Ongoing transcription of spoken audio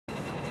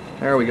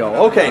There we go.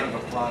 Okay.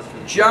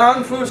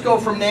 John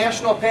Fusco from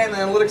National Patent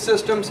Analytics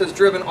Systems has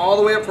driven all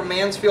the way up from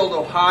Mansfield,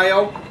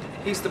 Ohio.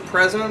 He's the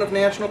president of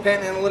National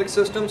Patent Analytics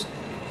Systems.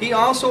 He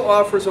also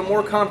offers a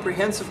more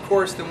comprehensive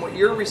course than what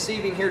you're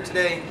receiving here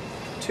today.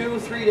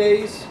 2-3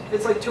 days.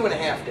 It's like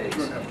 2.5 days.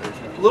 2.5 days,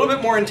 yeah. A little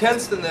bit more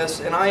intense than this,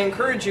 and I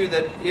encourage you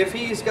that if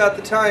he's got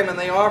the time and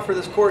they offer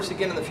this course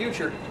again in the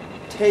future,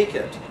 take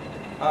it.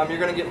 You're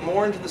going to get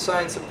more into the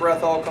science of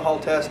breath alcohol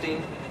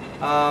testing.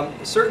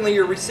 Certainly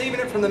you're receiving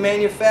it from the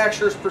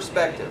manufacturer's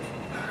perspective.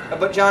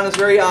 But John is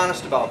very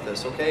honest about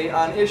this, okay?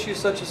 On issues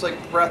such as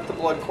like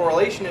breath-to-blood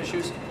correlation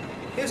issues,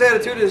 his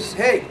attitude is,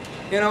 hey,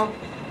 you know,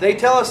 they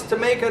tell us to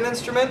make an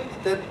instrument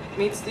that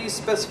meets these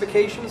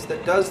specifications,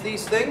 that does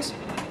these things.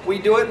 We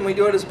do it, and we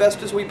do it as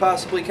best as we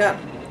possibly can.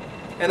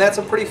 And that's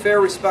a pretty fair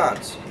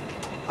response.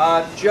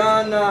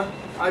 John,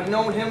 I've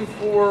known him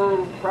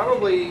for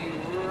probably,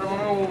 I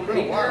don't know,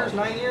 8 years,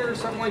 9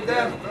 years, something like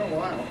that. Yeah, it's been a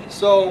while.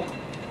 So,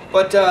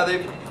 but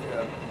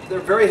they're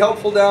very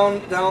helpful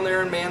down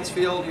there in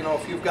Mansfield. You know,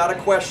 if you've got a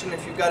question,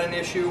 if you've got an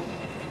issue,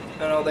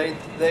 you know,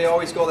 they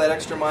always go that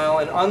extra mile.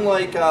 And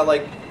unlike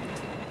like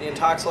the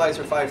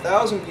Intoxilizer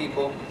 5000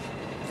 people,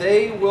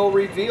 they will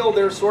reveal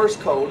their source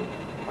code.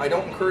 I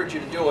don't encourage you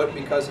to do it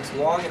because it's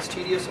long, it's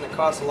tedious, and it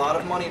costs a lot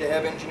of money to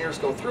have engineers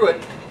go through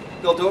it.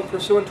 They'll do it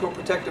pursuant to a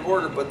protective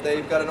order, but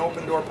they've got an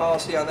open door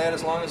policy on that.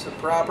 As long as the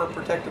proper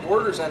protective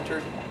order is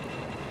entered,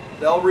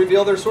 they'll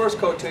reveal their source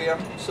code to you.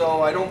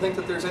 So I don't think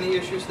that there's any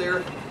issues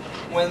there.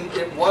 When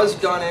it was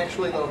done,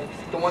 actually,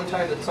 the one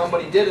time that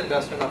somebody did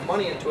invest enough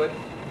money into it,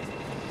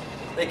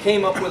 they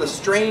came up with a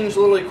strange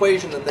little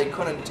equation that they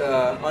couldn't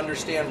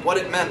understand what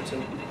it meant.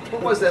 And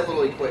what was that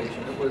little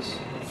equation? It was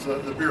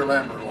the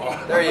Beer-Lambert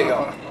law. There you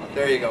go.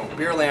 There you go.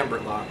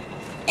 Beer-Lambert law,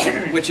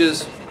 which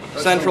is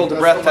central to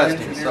breath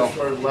testing. So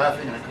started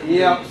laughing and I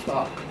couldn't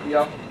stop.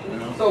 Yep. You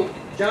know? So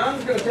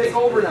John's going to take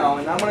over now,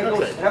 and I'm going to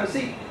go have a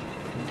seat.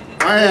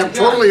 I am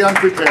totally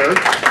unprepared.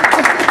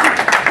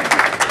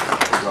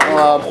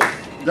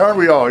 There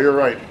we are. You're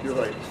right. You're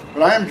right.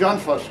 But I am John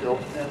Fusco,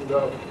 and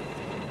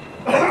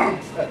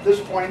at this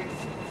point,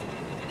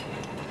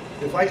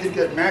 if I could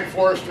get Mac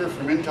Forrester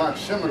from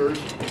Intoximeters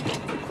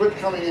to quit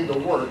coming into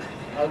work,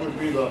 I would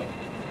be the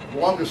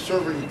longest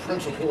serving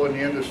principal in the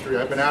industry.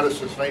 I've been at it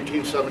since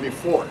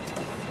 1974.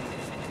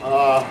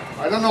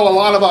 I don't know a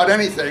lot about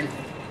anything,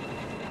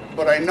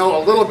 but I know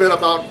a little bit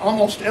about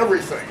almost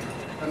everything.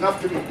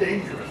 Enough to be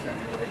dangerous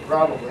anyway,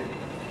 probably.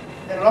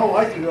 And in all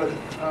likelihood,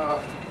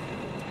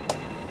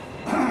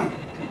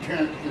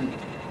 can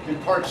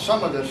impart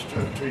some of this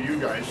to you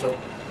guys. So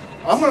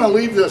I'm going to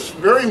leave this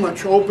very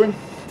much open.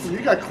 If you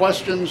got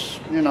questions,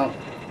 you know,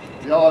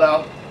 yell it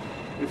out.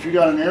 If you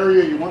got an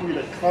area you want me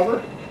to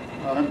cover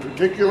in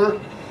particular,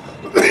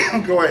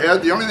 go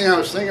ahead. The only thing I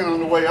was thinking on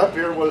the way up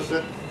here was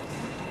that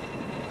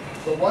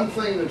the one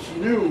thing that's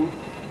new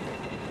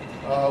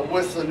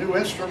with the new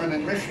instrument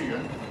in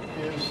Michigan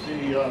is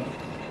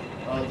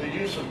the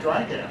use of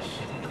dry gas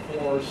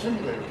for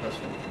simulator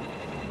testing.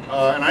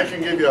 And I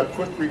can give you a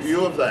quick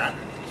review of that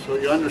so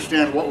you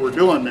understand what we're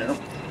doing there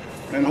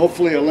and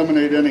hopefully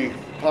eliminate any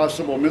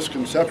possible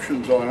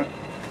misconceptions on it.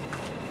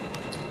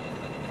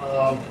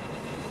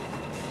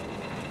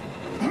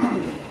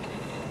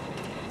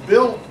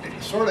 Bill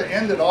sort of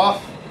ended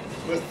off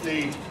with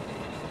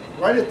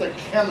right at the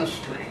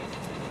chemistry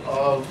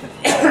of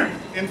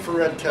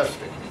infrared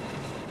testing.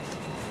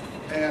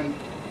 And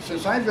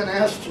since I've been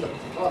asked to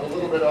talk a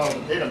little bit on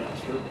the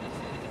Datamaster,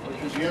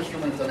 which is the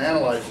instrument that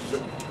analyzes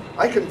it,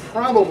 I can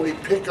probably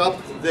pick up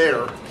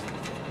there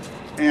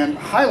and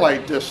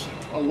highlight this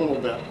a little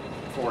bit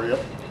for you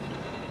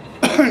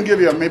and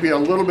give you maybe a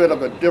little bit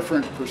of a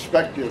different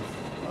perspective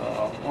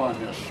on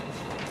this.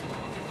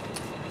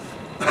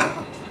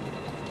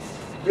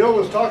 Bill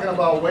was talking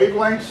about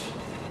wavelengths,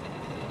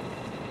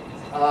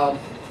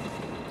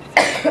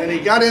 and he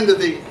got into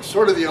the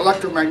sort of the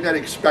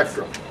electromagnetic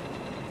spectrum.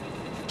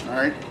 All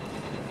right,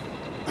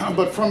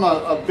 but from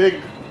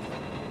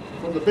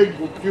the big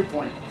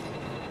viewpoint,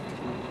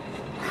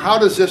 how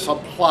does this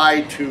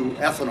apply to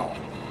ethanol?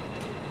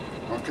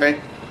 Okay,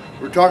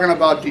 we're talking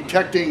about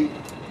detecting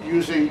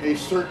using a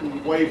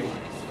certain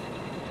wavelength,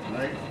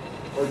 right,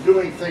 or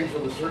doing things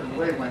with a certain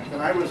wavelength.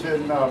 And I was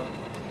in.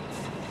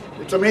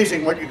 It's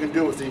amazing what you can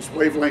do with these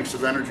wavelengths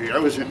of energy. I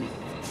was in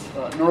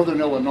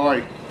Northern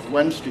Illinois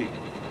Wednesday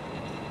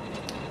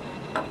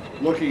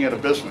looking at a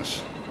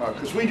business,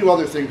 because we do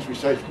other things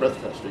besides breath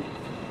testing.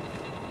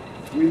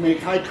 We make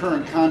high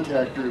current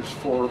contactors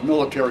for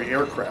military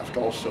aircraft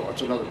also.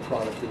 It's another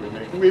product that we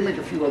make. And we make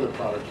a few other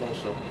products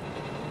also.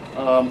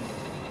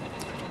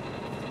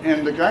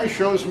 And the guy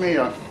shows me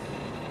a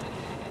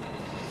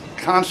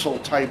console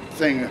type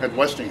thing that had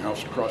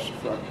Westinghouse across the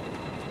front.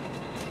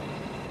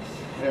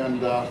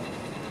 And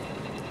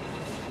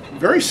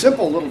very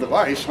simple little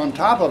device. On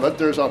top of it,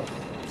 there's looks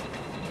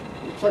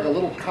like a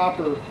little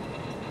copper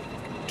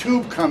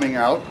tube coming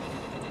out,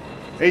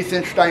 1/8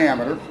 inch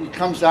diameter. It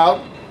comes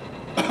out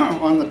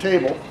on the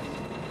table,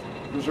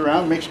 goes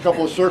around, makes a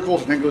couple of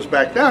circles, and then goes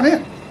back down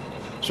in.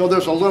 So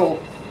there's a little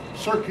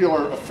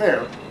circular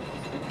affair.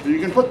 It that you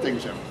can put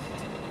things in.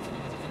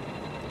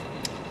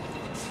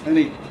 And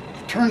he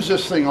turns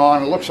this thing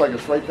on. It looks like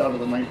it's right down to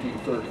the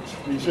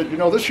 1930s. And he said, you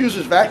know, this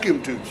uses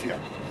vacuum tubes yet.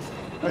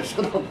 I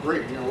said, oh,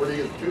 great. You know, where do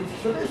you get the tubes? He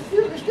said,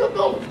 they still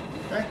build them.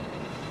 Okay.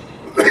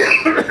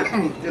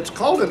 It's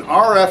called an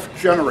RF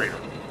generator,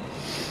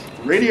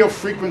 radio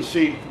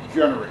frequency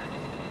generator.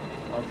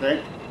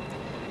 Okay.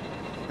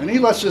 And he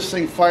lets this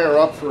thing fire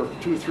up for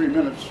 2-3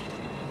 minutes.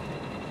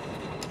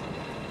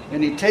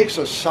 And he takes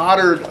a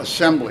soldered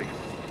assembly,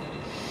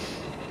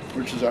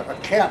 which is a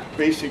cap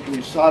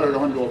basically soldered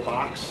onto a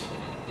box.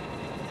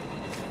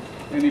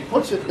 And he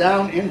puts it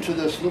down into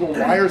this little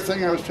wire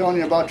thing I was telling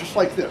you about, just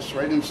like this,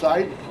 right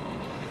inside.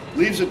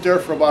 Leaves it there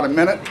for about a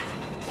minute,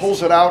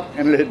 pulls it out,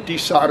 and it had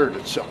desoldered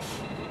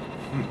itself.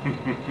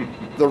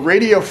 The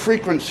radio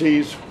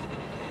frequencies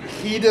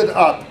heated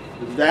up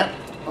that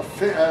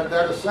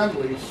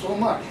assembly so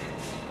much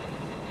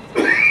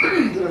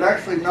that it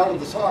actually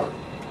melted the solder.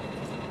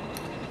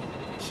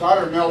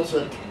 Solder melts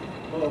at,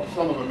 well,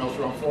 some of it melts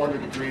around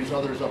 400 degrees,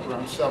 others up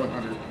around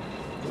 700,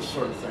 this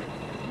sort of thing.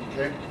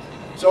 Okay?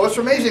 So it's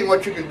amazing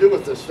what you can do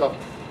with this stuff.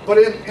 But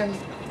in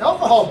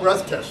alcohol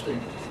breath testing,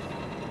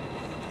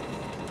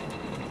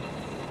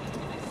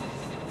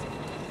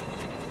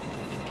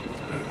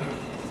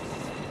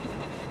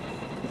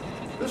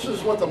 this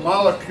is what the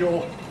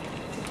molecule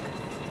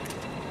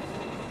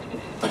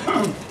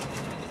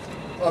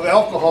of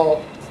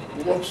alcohol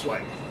looks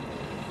like.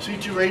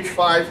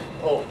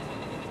 C2H5O.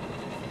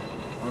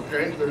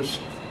 Okay, there's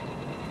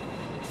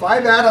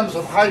 5 atoms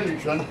of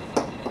hydrogen,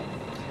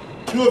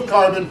 2 of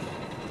carbon,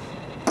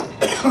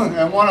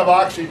 and 1 of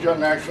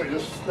oxygen. Actually,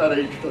 that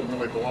H doesn't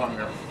really belong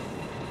there.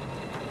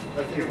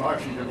 I think of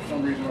oxygen, for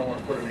some reason I want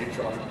to put an H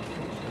on it.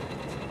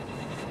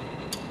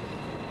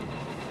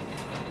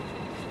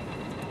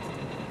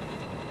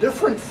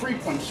 Different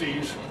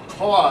frequencies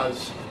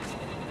cause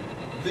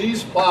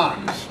these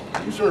bonds.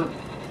 These are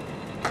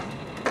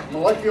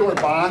molecular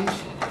bonds.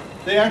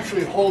 They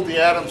actually hold the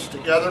atoms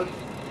together,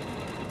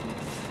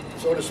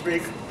 so to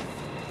speak.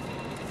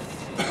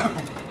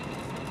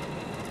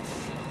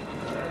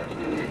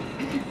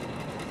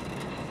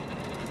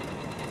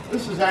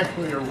 This is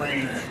actually a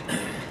range.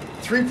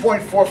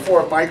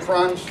 3.44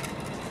 microns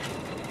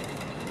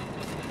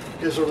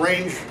is a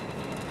range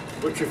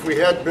which, if we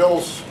had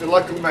Bill's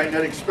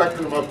electromagnetic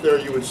spectrum up there,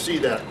 you would see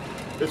that.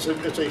 It's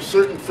a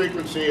certain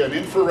frequency, an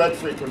infrared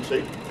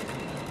frequency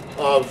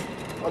of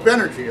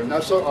energy, and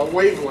that's a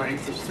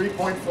wavelength. It's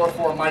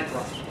 3.44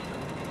 microns.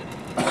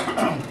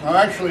 Now,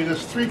 actually,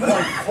 this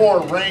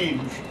 3.4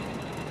 range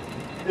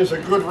is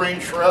a good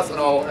range for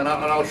ethanol, and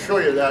I'll show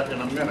you that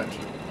in a minute.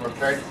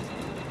 Okay.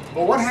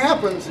 But what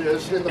happens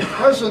is, in the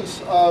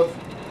presence of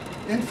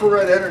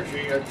infrared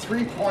energy at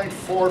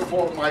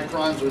 3.44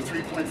 microns, or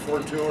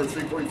 3.42, or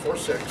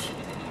 3.46.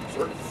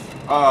 Sir?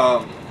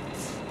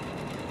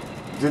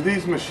 Do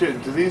these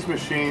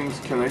machines,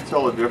 can they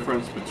tell the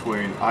difference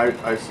between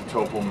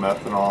isotopal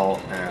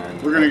methanol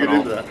and We're going to get ethanol?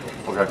 into that.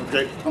 Okay.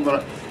 Okay. I'm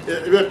going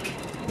to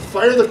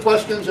fire the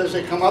questions as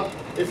they come up.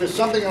 If it's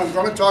something I'm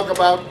going to talk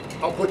about,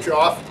 I'll put you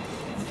off.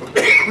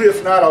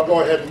 If not, I'll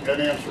go ahead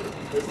and answer it.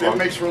 It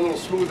makes for a little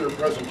smoother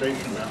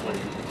presentation that way.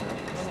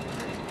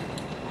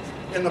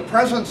 In the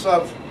presence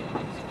of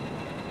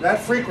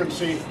that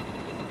frequency,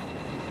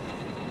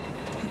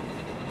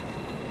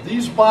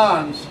 these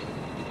bonds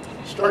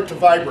start to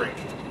vibrate.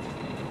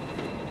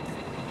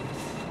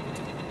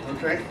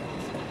 Okay?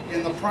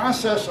 In the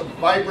process of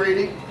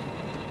vibrating,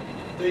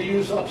 they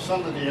use up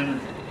some of the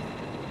energy.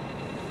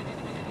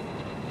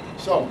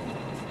 So,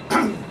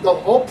 the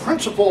whole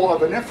principle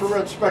of an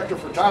infrared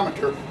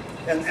spectrophotometer,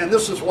 and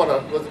this is what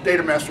the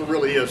Datamaster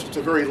really is. It's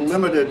a very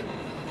limited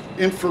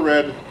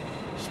infrared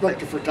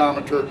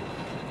spectrophotometer,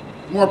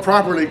 more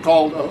properly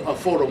called a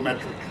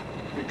photometric,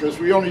 because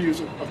we only use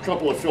a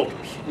couple of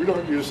filters. We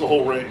don't use the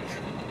whole range.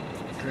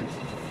 Okay.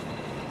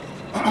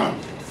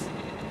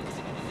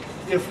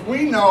 If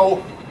we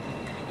know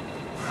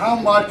how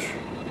much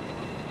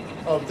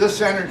of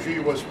this energy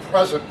was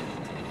present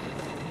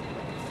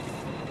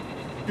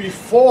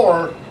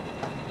before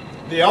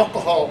the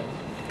alcohol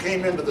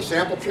came into the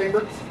sample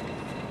chamber,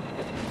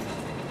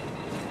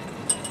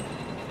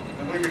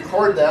 and we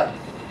record that,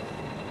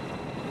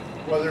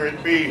 whether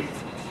it be,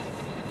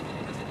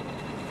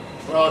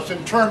 well, it's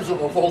in terms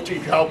of a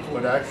voltage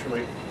output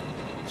actually.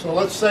 So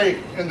let's say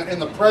in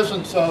the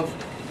presence of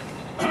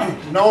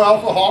no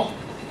alcohol,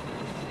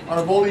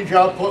 our voltage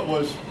output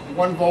was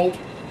 1 volt.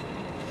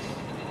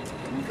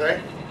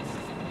 Okay.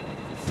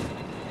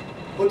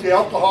 Put the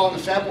alcohol in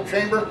the sample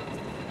chamber.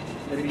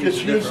 It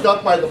gets used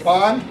up by the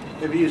bond.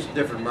 Maybe use a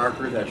different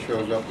marker that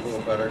shows up a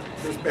little better.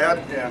 This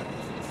bad? Yeah.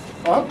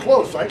 Oh, I'm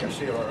close. I can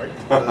see it all right.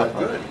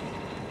 Good.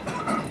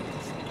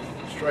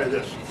 Let's try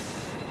this.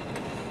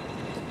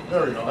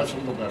 There we go. That's a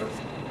little better.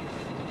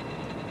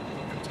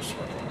 Get this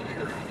one over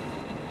here.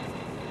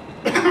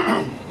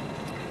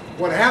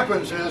 What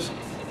happens is,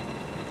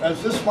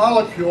 as this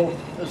molecule,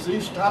 as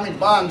these atomic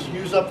bonds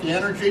use up the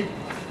energy,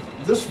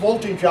 this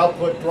voltage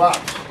output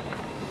drops.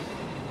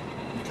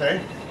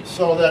 Okay?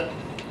 So that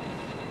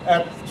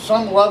at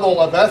some level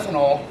of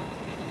ethanol,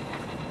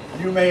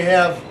 you may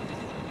have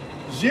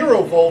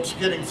 0 volts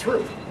getting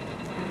through.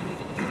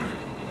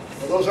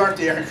 Well, those aren't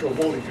the actual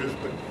voltages,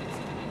 but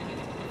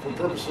for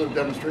purposes of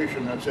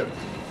demonstration, that's it.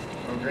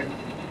 Okay.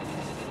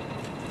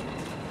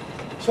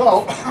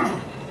 So,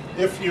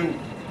 if you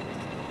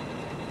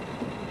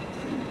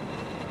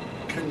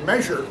can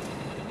measure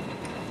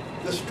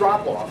this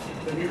drop-off,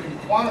 then you can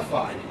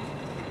quantify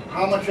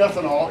how much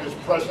ethanol is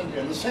present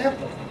in the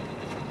sample.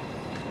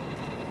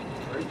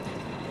 Okay.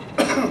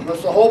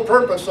 That's the whole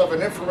purpose of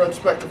an infrared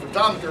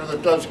spectrophotometer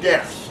that does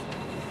gas.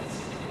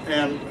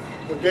 And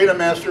the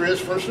Datamaster is,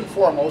 first and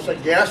foremost, a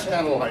gas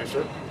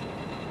analyzer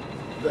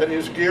that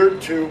is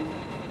geared to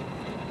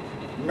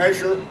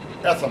measure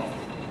ethanol.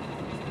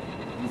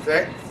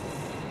 Okay?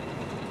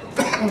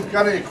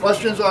 Got any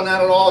questions on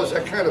that at all? Is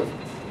that kind of...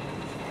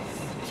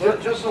 So,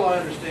 just so I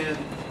understand,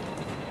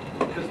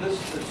 because this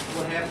is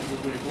what happens is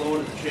when you blow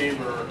into the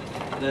chamber,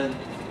 then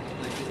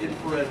the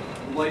infrared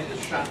light is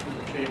shot through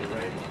the chamber,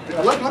 right?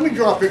 Yeah, let me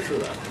draw a picture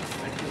of that.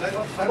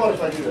 How about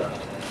if I do that?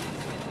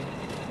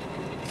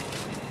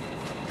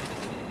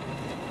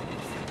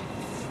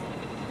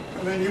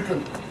 And then you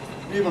can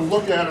even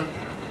look at it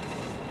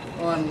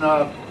on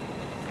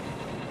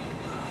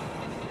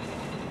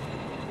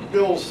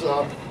Bill's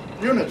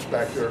units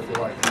back there, if you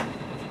like.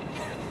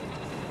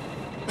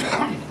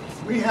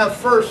 We have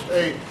first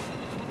a,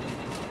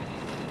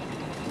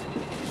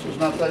 this is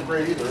not that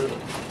great either, is it?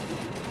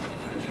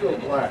 It's still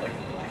black.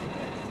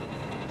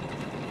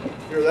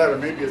 Hear that, or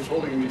maybe it's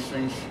holding these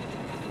things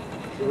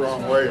the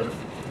wrong way and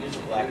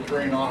they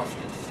drain off.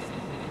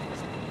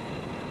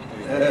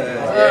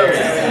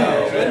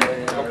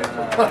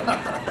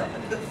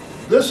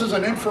 This is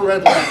an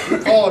infrared lens. We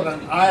call it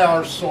an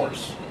IR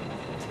source.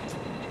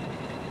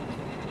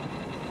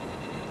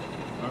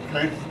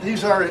 Okay,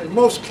 these are in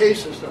most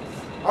cases.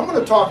 I'm going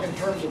to talk in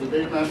terms of the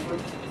Datamaster.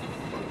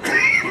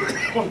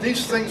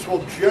 These things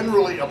will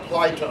generally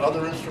apply to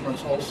other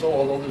instruments also,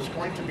 although there's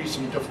going to be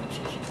some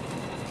differences.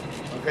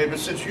 Okay, but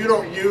since you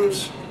don't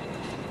use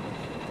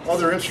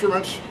other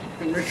instruments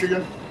in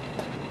Michigan,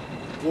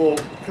 we'll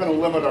kind of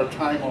limit our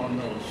time on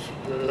those.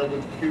 That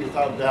would be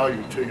without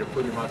value to you,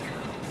 pretty much.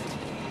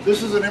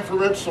 This is an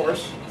infrared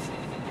source.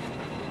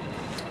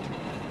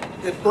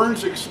 It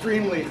burns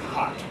extremely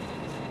hot.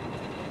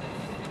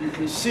 You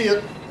can see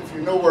it if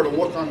you know where to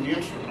look on the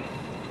instrument.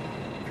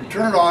 If you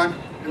turn it on,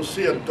 you'll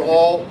see a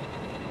dull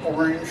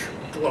orange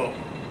glow.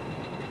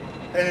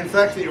 And in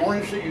fact, the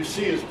orange that you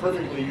see is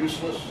perfectly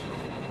useless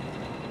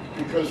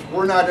because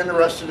we're not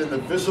interested in the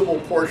visible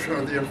portion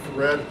of the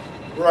infrared.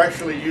 We're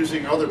actually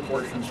using other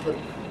portions.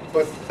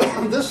 But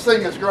this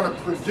thing is going to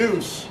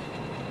produce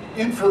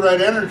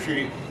infrared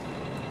energy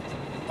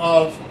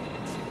of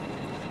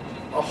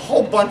a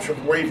whole bunch of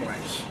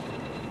wavelengths.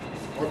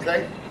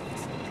 Okay?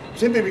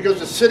 Simply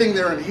because it's sitting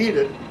there and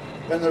heated,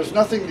 and there's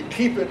nothing to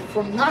keep it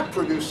from not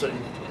producing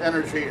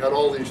energy at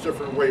all these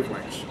different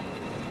wavelengths.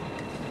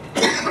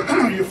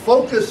 You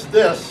focus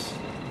this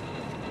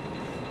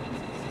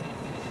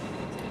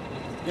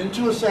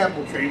into a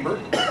sample chamber.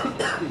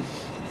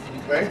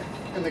 Okay?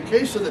 In the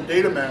case of the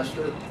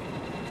Datamaster,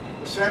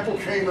 the sample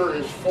chamber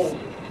is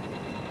folded.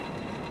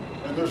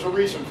 And there's a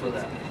reason for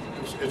that.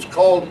 It's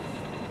called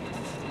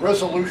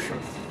resolution.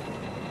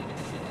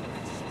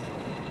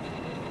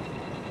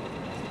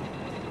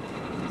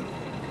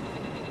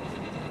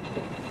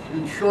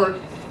 In short,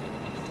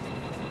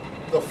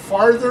 the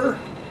farther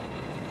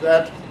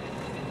that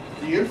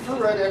the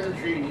infrared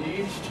energy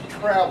needs to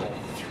travel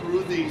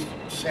through the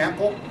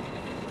sample,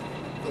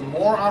 the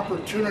more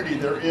opportunity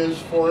there is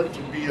for it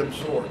to be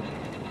absorbed.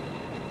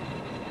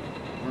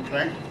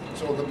 Okay?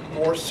 So the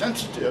more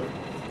sensitive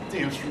the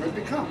instrument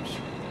becomes.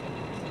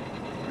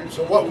 Right?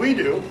 So what we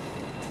do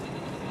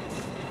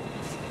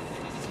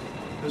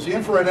is the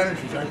infrared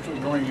energy is actually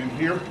going in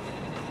here.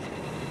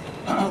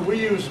 We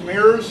use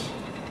mirrors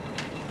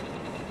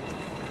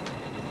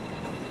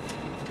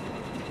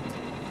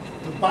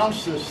to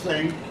bounce this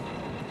thing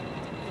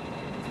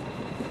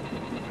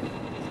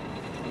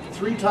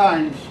 3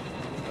 times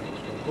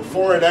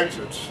before it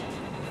exits.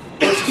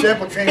 Once the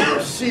sample chamber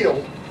is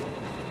sealed,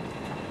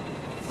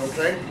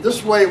 okay,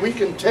 this way we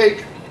can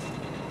take,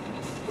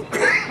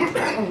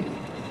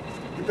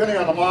 depending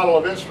on the model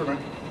of instrument,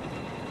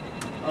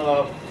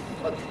 an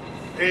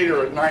 8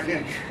 or a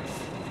 9-inch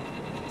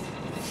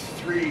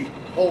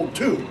 3-hole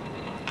tube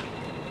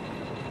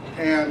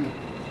and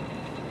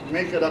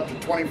make it up to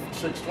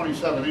 26,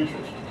 27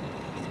 inches,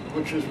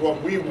 which is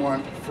what we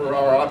want for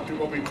our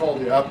what we call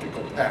the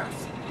optical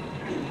path.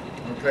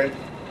 Okay.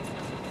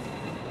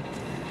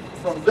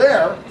 From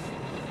there,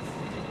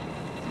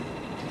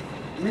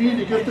 we need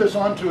to get this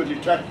onto a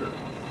detector.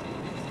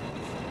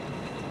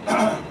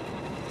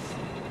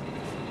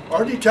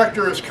 Our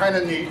detector is kind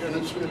of neat, and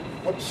it's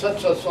what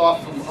sets us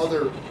off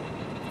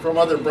from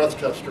other breath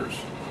testers.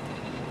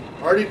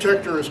 Our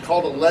detector is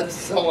called a lead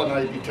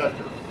selenide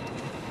detector.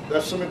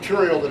 That's the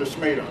material that it's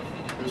made of,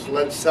 is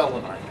lead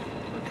selenide.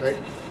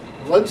 Okay,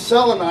 lead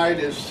selenide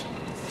is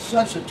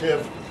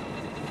sensitive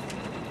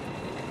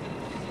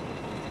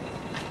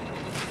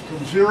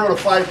from 0 to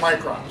 5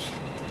 microns.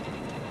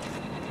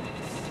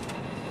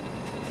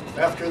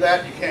 After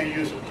that, you can't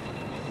use it.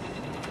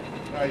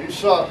 Now, you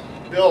saw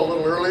Bill a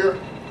little earlier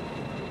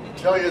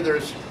tell you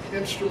there's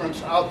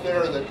instruments out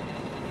there that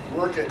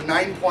work at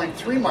 9.3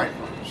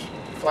 microns,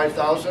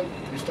 5,000,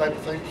 these type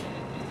of things.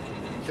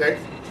 Okay?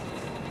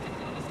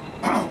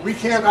 We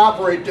can't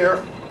operate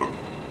there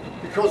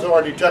because of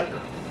our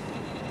detector.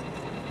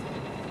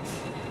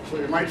 So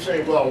you might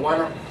say, well, why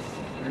don't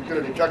you get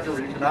a detector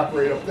where you can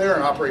operate up there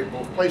and operate in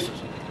both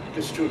places?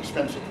 It's too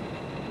expensive.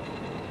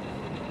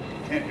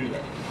 Can't do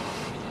that.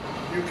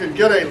 You can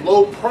get a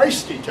low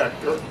price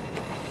detector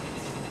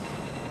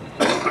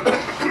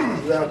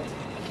that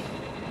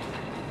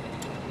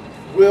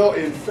will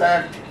in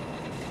fact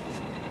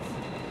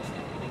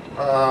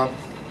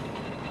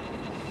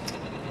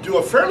do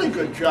a fairly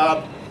good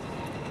job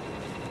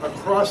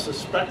across the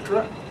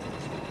spectra.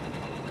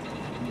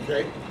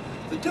 Okay?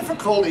 The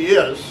difficulty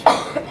is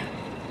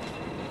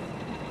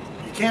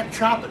you can't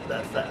chop it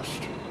that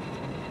fast.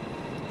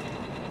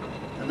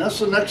 And that's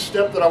the next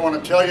step that I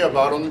want to tell you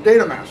about on the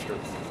Datamaster.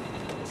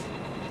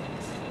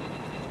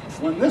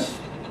 When this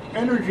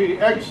energy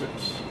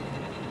exits,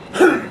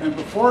 and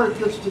before it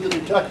gets to the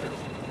detector,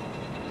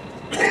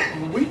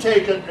 we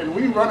take it and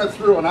we run it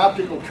through an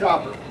optical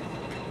chopper,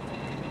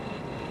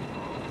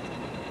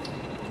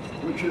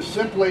 which is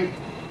simply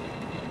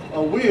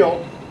a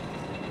wheel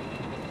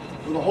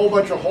with a whole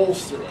bunch of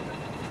holes through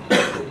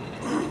it.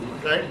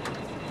 Okay?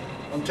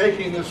 I'm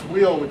taking this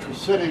wheel, which was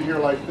sitting here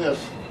like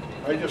this,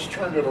 I just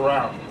turned it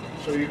around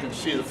so you can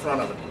see the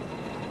front of it.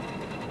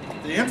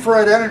 The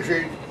infrared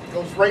energy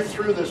goes right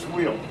through this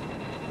wheel.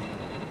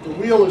 The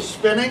wheel is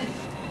spinning,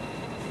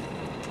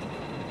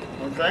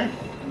 okay?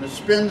 And it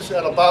spins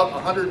at about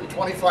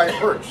 125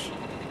 hertz.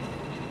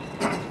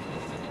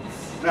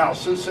 Now,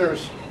 since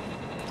there's,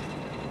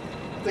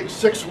 I think,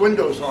 6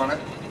 windows on it,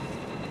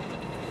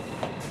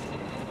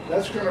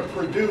 that's going to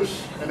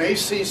produce an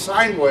AC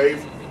sine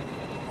wave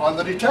on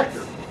the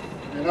detector.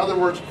 In other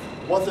words,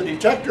 what the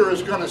detector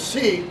is going to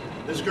see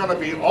is going to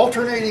be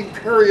alternating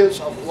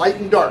periods of light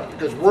and dark,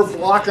 because we're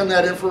blocking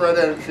that infrared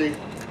energy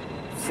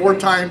 4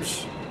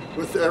 times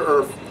with,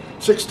 or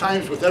 6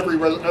 times with every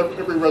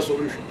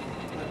resolution.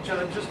 John,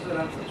 I'm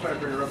sorry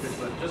for interrupting,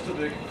 but just to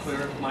make it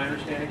clear, my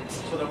understanding,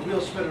 so the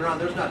wheel's spinning around,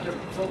 there's not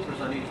different filters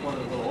on each one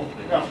of the little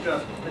openings.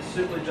 No. It's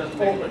simply just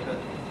making Open. like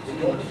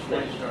It's open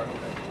space.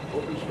 Okay.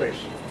 Open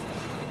space.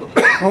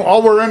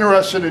 All we're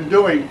interested in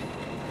doing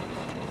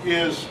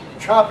is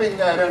chopping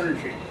that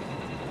energy.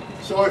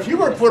 So if you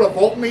were to put a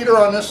voltmeter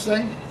on this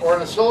thing, or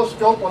an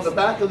oscilloscope on the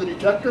back of the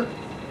detector,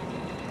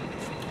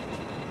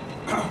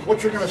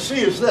 what you're going to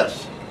see is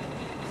this.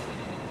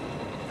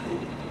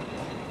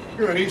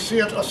 You're going to see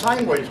a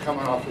sine wave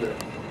coming off of there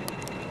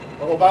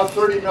of about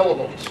 30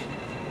 millivolts,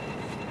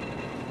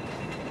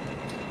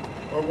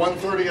 or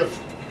 1/30th,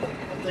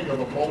 I think, of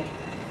a volt,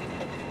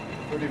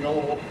 30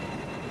 millivolt.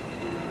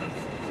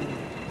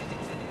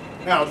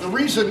 Now, the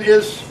reason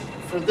is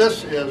for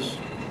this is,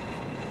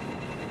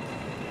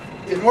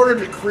 in order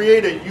to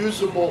create a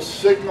usable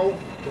signal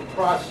to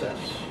process,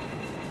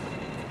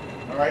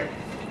 all right,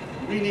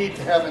 we need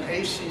to have an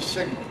AC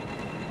signal.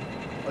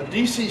 A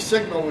DC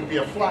signal would be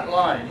a flat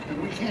line,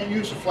 and we can't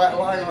use a flat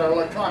line in our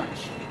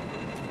electronics.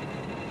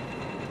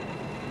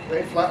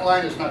 Okay, flat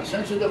line is not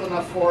sensitive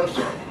enough for us,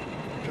 it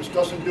just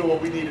doesn't do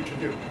what we need it to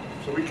do.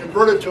 So we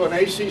convert it to an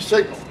AC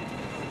signal.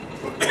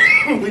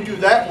 We do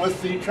that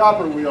with the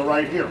chopper wheel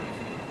right here.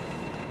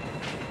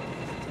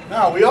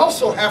 Now, we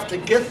also have to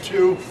get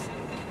to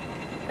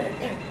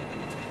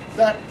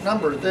that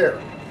number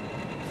there.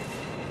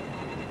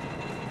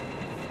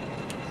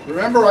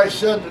 Remember I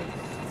said that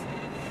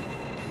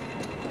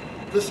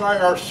this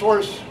IR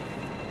source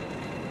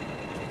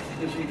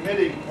is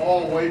emitting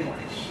all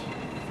wavelengths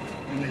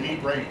in the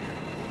heat range.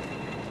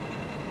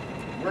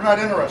 We're not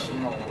interested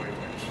in all the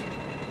wavelengths.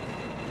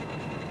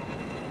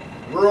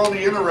 We're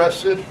only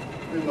interested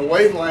in the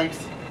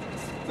wavelength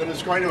that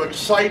is going to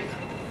excite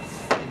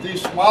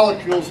these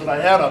molecules that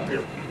I had up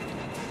here.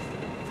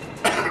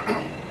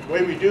 The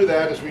way we do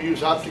that is we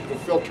use optical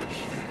filters,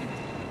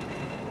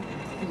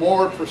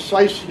 more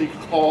precisely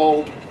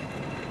called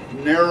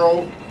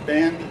narrow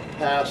band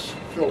pass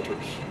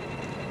filters.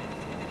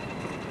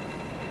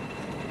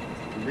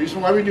 The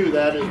reason why we do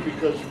that is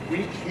because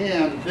we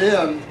can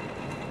then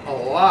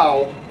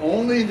allow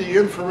only the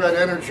infrared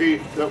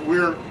energy that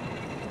we're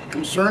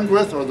concerned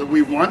with or that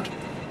we want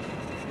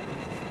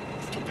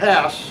to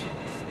pass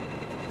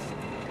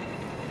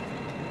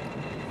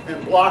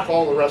and block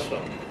all the rest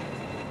of it.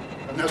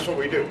 And that's what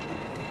we do.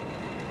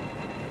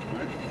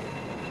 Right?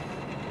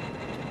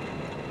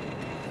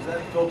 Is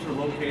that filter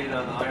located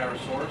on the IR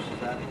source? Is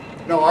that?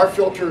 No, our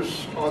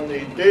filters on the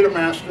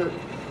Datamaster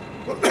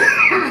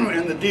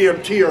and the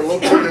DMT are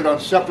located on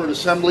separate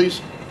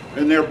assemblies,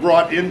 and they're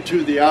brought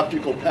into the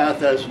optical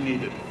path as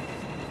needed.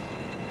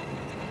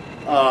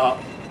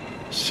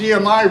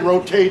 CMI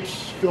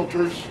rotates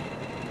filters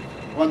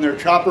on their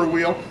chopper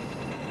wheel.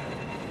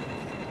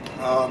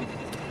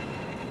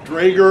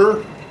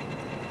 Draeger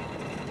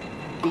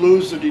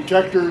glues the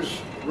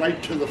detectors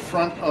right to the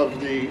front of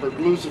the, or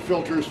glues the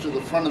filters to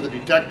the front of the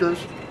detectors.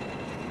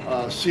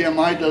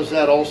 CMI does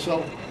that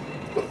also.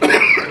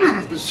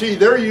 But see,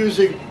 they're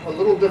using a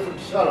little different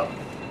setup.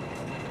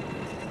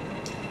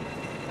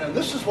 And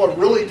this is what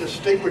really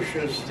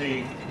distinguishes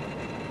the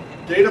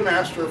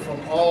Datamaster from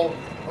all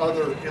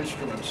other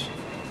instruments.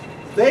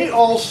 They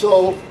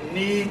also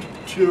need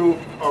to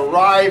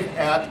arrive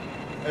at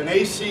an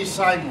AC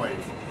sine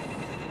wave.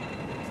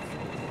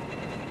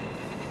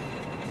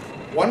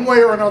 One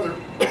way or another,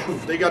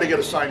 they got to get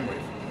a sine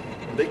wave.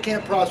 They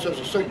can't process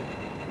a signal.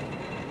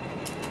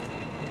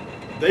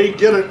 They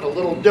get it a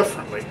little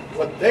differently.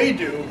 What they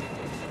do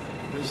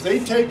is they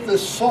take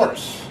this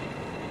source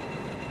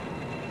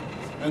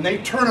and they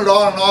turn it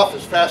on and off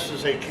as fast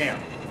as they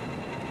can,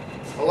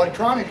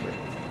 electronically.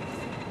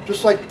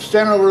 Just like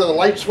standing over to the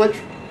light switch,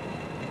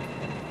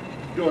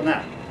 doing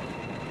that.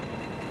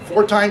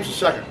 4 times a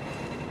second.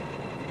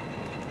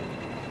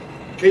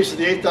 In case of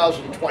the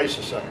 8000, twice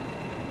a second.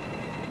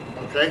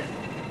 Okay?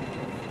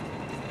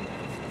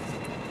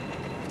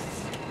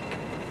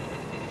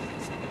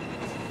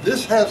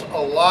 This has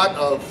a lot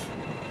of,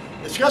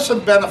 it's got some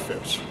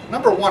benefits.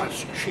 Number one,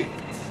 it's cheap.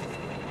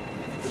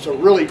 It's a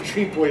really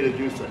cheap way to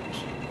do things.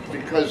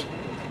 Because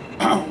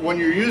when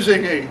you're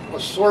using a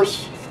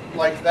source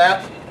like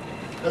that,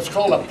 that's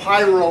called a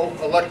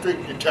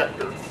pyroelectric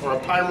detector, or a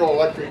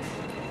pyroelectric,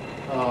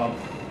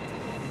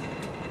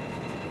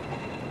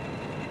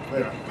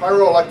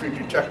 pyroelectric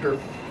detector.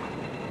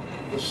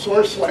 The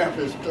source lamp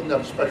doesn't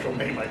have a special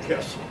name, I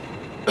guess.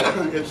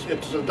 It's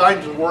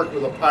designed to work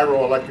with a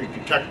pyroelectric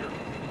detector.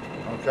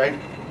 Okay?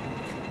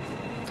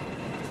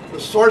 The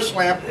source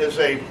lamp is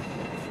a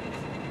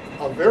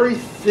very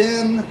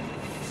thin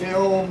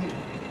filmed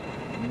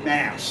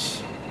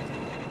mass,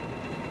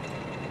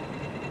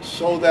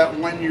 so that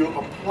when you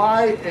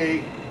apply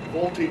a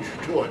voltage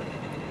to it,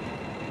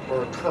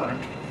 or a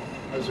current,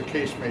 as the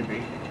case may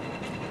be,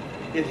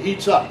 it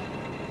heats up.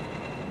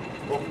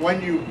 But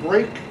when you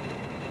break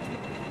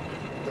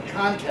the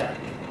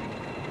contact,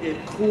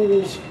 it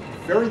cools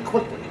very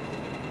quickly.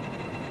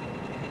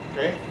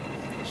 Okay?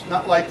 It's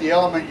not like the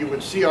element you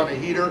would see on a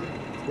heater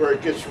where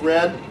it gets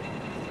red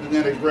and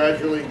then it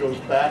gradually goes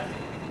back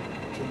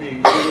to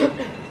being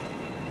heated.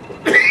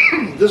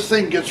 This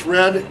thing gets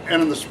red,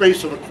 and in the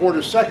space of a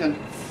quarter second,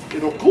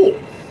 it'll cool.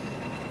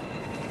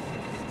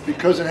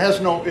 Because it has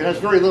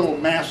very little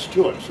mass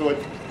to it, so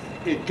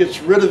it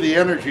gets rid of the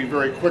energy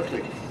very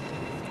quickly.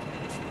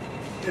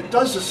 It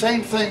does the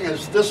same thing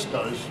as this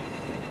does.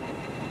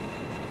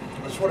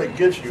 That's what it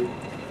gives you,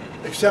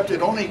 except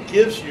it only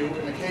gives you,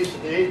 in the case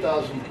of the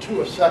 8000,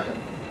 2 a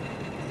second,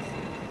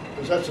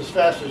 because that's as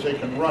fast as they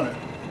can run it.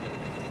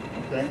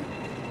 Okay?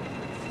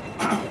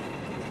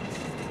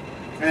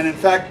 And in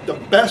fact, the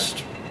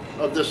best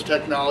of this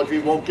technology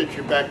won't get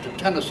you back to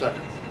 10 a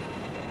second.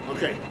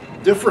 Okay,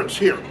 difference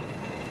here.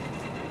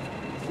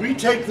 We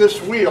take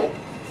this wheel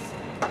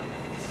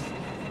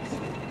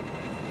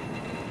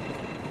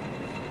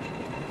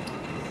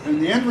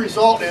and the end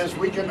result is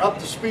we can up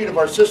the speed of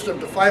our system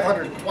to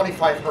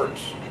 525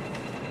 hertz.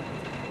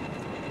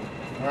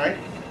 All right?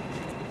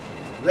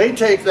 They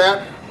take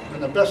that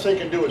and the best they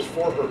can do is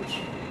 4 hertz.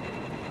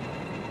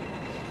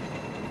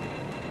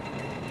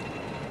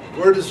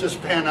 Where does this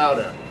pan out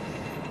at?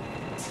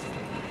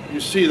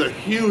 You see the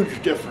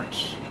huge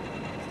difference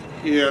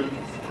in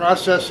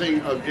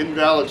processing of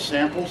invalid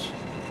samples.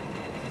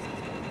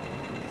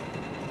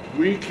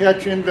 We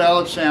catch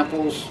invalid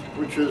samples,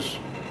 which is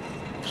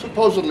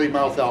supposedly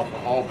mouth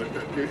alcohol, but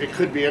it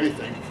could be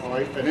anything. All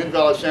right? An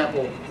invalid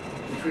sample,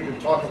 which we can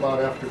talk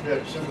about after a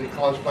bit, simply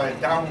caused by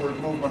a downward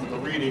movement of the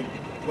reading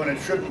when it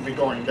shouldn't be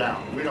going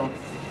down. We don't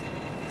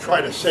try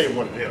to say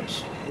what it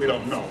is. We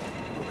don't know.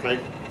 Okay?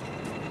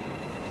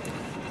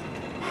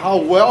 How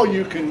well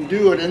you can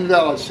do at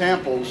invalid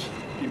samples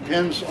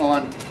depends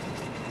on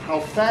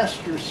how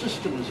fast your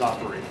system is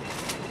operating.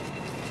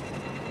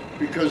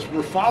 Because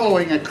we're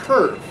following a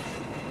curve.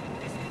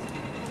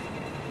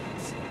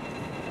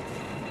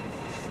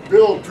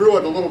 Bill drew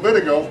it a little bit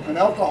ago, an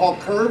alcohol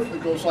curve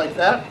that goes like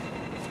that.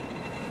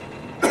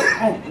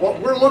 What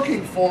we're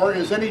looking for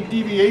is any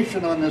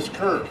deviation on this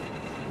curve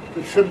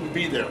that shouldn't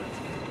be there.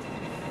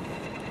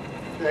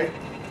 Okay?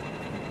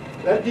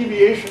 That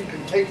deviation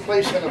can take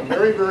place in a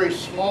very, very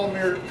small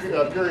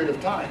period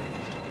of time.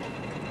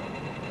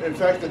 In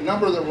fact, the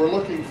number that we're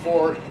looking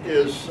for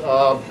is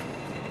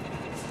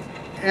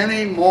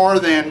any more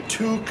than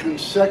 2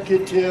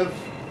 consecutive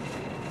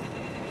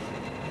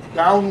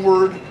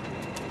downward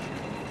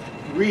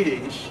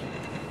readings,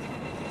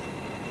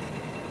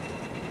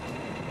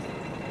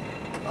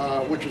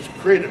 which is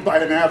created by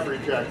an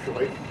average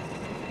actually,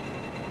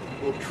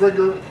 will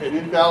trigger an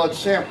invalid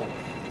sample.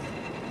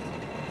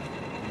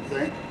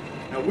 Okay?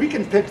 Now we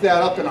can pick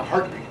that up in a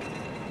heartbeat,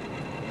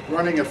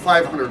 running at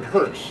 500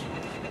 hertz.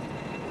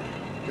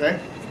 Okay?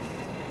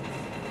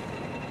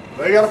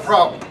 They got a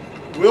problem.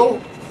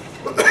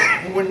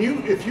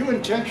 If you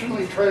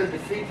intentionally try to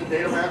defeat the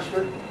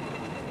Datamaster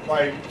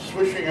by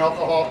swishing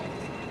alcohol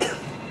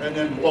and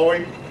then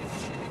blowing,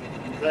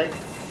 okay,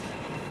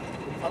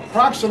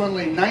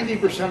 approximately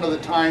 90% of the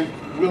time,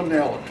 we'll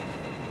nail it.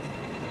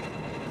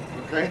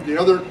 Okay, the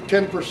other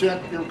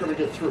 10% you're going to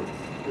get through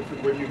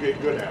when you get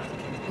good at it.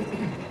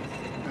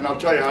 And I'll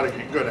tell you how to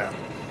get good at it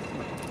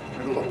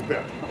in a little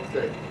bit.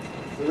 Okay,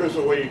 there is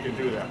a way you can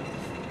do that.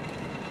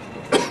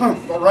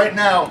 But right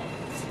now,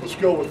 let's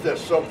go with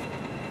this. So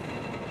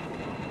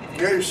you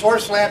got your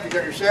source lamp, you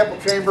got your sample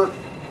chamber,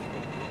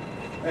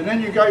 and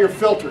then you got your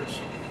filters.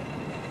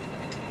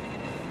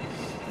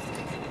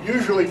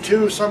 Usually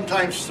 2,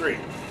 sometimes 3.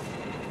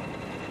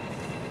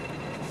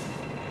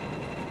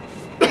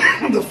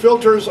 The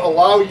filters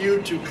allow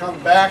you to come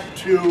back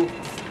to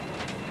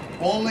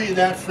only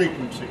that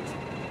frequency.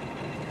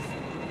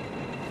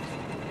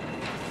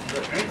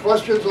 Any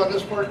questions on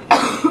this part?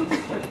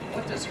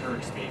 What does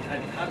hertz mean?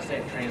 How does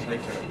that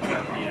translate to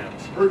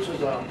RPMs? Hertz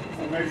is a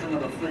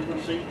measurement of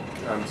frequency.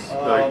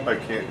 I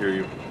can't hear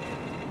you.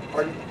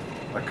 Pardon?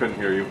 I couldn't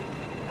hear you.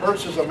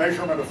 Hertz is a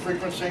measurement of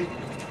frequency,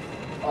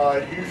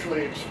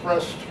 usually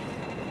expressed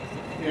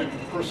in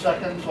per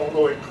seconds,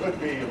 although it could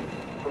be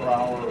per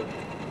hour or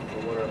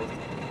whatever.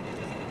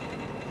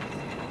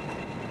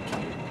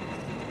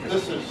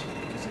 This is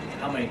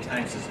How many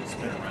times does it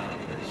spin around?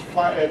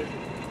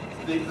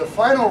 the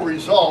final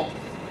result.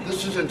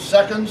 This is in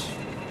seconds.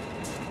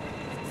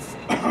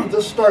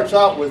 This starts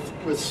out with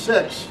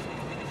 6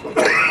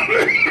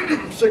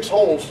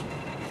 holes.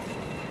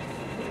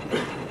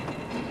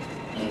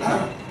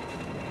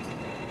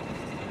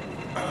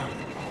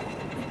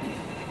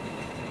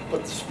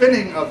 But the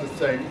spinning of the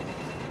thing,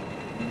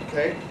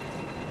 okay,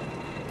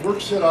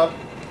 works it up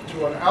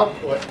to an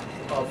output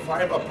of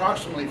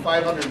approximately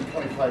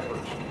 525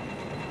 hertz.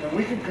 And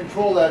we can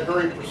control that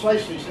very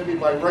precisely simply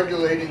by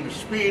regulating the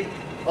speed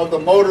of the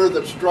motor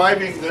that's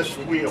driving this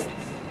wheel.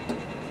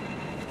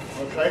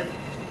 Okay?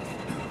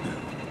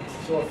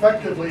 So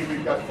effectively,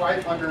 we've got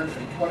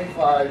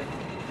 525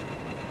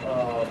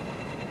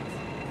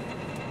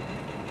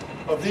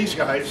 of these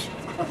guys.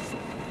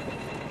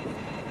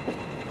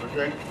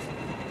 Okay?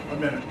 A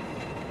minute.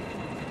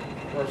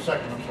 Or a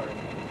second, I'm sorry.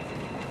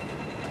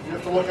 You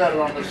have to look at it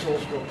on this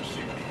oscilloscope to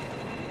see it.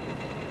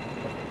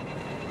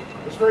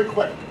 It's very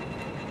quick.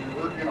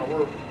 We're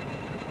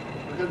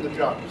getting the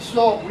job.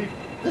 So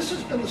this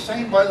has been the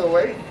same, by the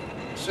way,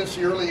 since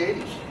the early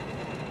 80s.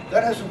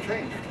 That hasn't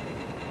changed.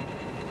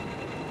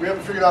 We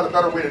haven't figured out a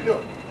better way to do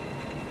it.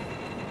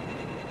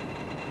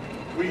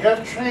 We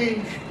have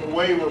changed the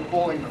way we're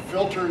pulling the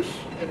filters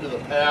into the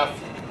path.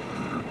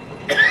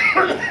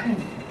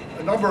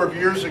 A number of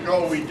years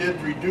ago, we did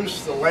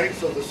reduce the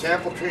length of the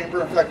sample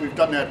chamber. In fact, we've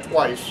done that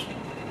twice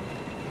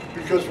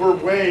because we're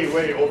way,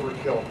 way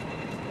overkill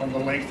on the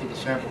length of the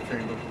sample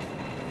chamber.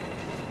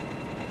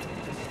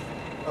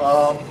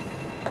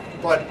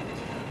 But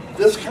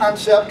this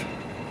concept,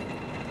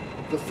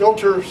 the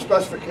filter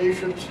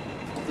specifications,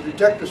 the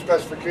detector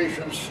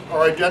specifications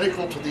are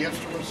identical to the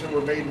instruments that were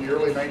made in the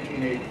early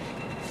 1980s.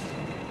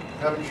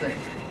 Haven't changed.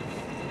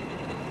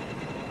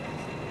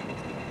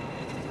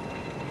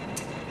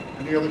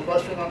 Any other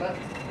question on that?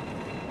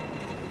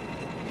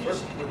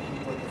 Just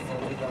repeat what the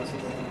filter does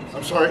again.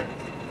 I'm sorry?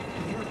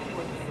 Can you repeat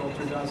what the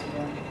filter does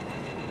again?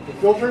 The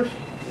filters?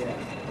 Yeah.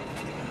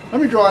 Let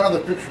me draw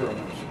another picture of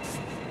this.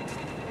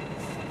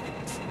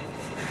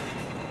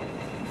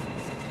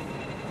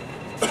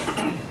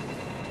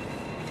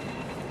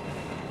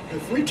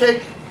 If we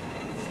take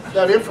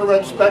that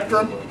infrared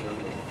spectrum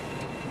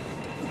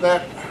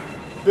that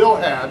Bill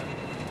had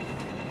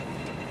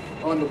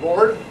on the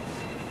board,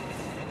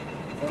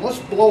 and let's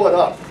blow it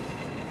up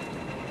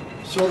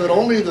so that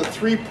only the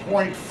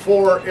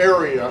 3.4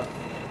 area,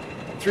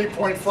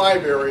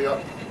 3.5 area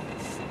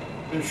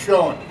is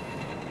shown.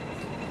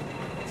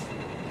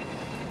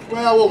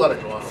 Well, we'll let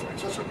it go out of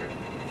ways. That's okay.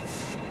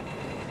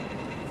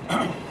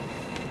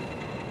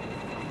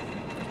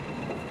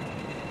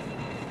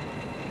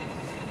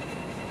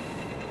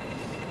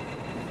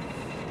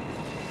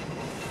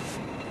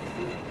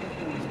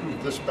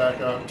 Move this back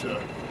out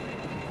to.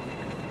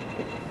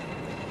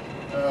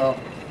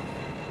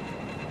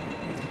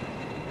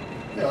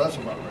 Yeah, that's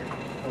about right.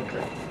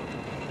 Okay.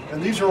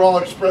 And these are all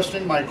expressed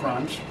in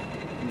microns.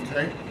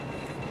 Okay.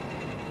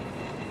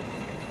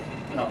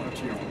 No,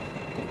 that's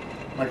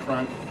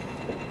micron.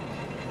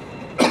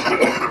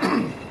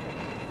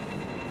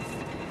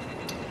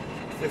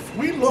 If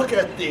we look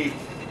at the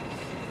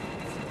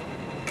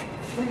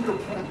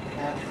fingerprint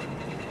pattern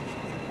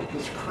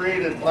that's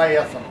created by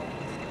ethanol,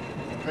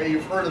 okay,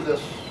 you've heard of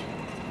this.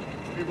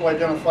 People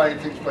identifying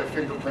things by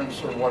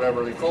fingerprints or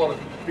whatever they call it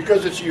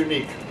because it's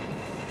unique.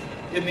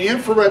 In the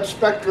infrared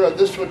spectra,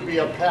 this would be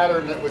a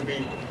pattern that would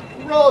be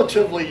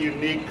relatively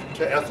unique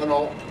to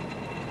ethanol.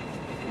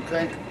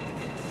 Okay?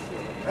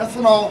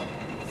 Ethanol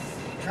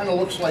kind of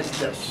looks like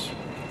this.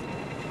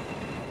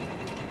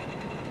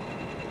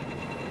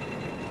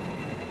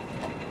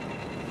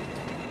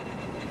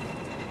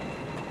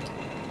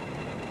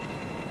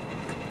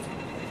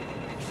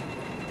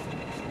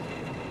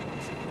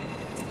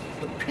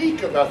 The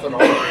peak of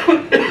ethanol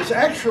is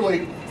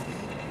actually,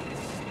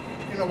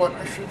 you know what,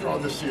 I should draw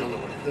this the other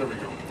way. There we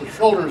go. The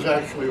shoulder is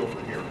actually over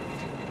here.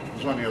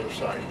 is on the other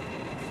side.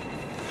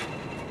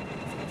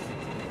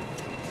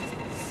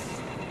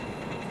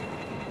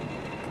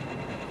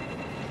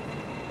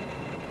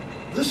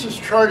 This is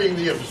charting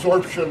the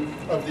absorption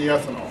of the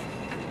ethanol.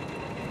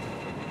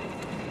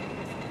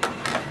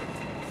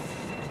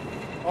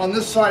 On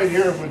this side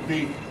here would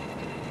be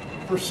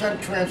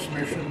percent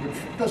transmission, which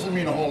doesn't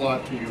mean a whole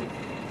lot to you.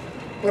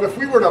 But if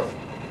we were to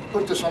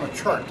put this on a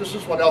chart, this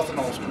is what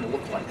ethanol is going to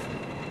look like.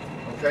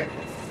 Okay?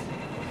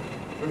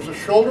 There's a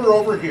shoulder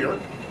over here.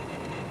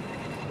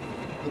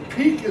 The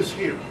peak is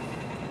here.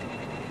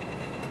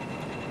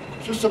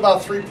 Just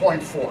about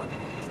 3.4.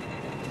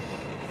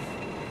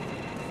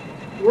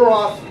 We're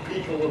off the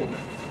peak a little bit.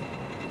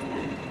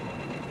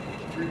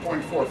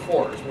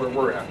 3.44 is where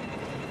we're at.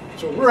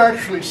 So we're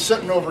actually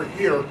sitting over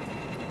here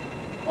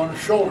on a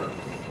shoulder.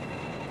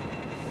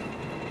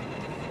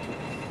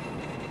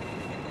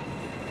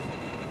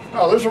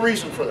 Now, there's a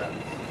reason for that.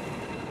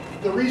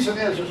 The reason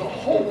is there's a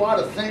whole lot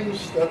of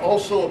things that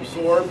also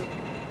absorb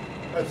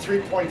at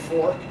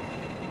 3.4.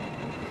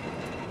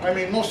 I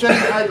mean, most any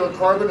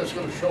hydrocarbon is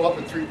going to show up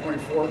at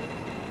 3.4.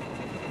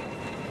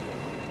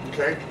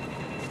 Okay?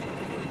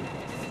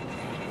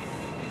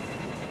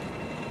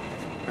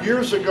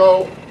 Years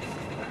ago,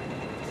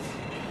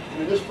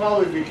 and this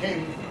probably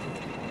became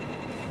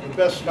the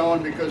best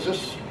known because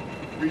this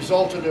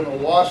resulted in a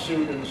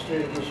lawsuit in the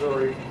state of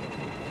Missouri.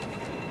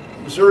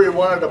 Missouri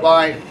wanted to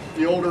buy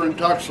the older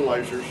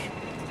intoxilizers,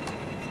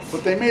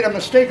 but they made a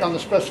mistake on the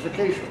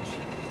specifications.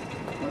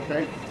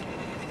 Okay?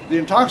 The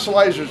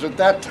intoxilizers at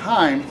that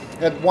time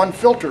had one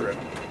filter in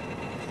them,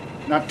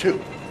 not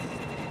two.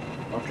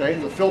 Okay?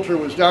 The filter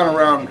was down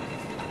around,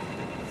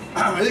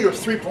 I think it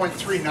was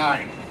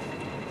 3.39,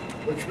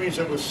 which means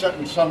it was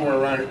sitting somewhere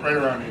right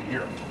around in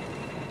here.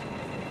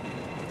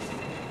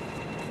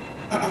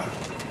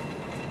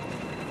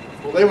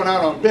 Well, they went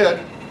out on bid,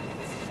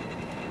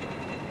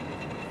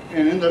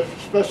 and in the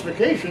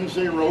specifications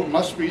they wrote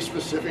must be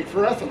specific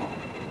for ethanol.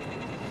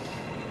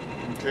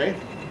 Okay?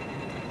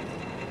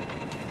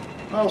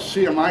 Well,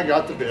 CMI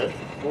got the bid.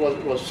 Well,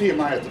 it was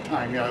CMI at the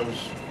time. Yeah, it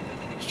was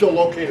still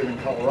located in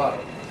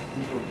Colorado.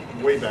 These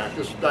were way back.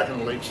 This was back in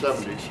the late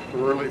 70s,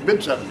 or early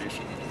mid-70s.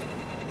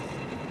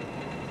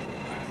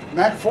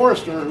 Mac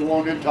Forrester, who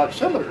owned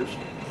intoximeters,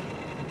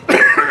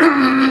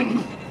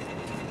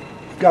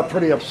 got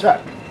pretty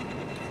upset.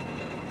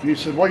 He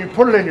said, well, you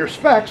put it in your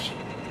specs,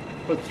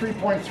 but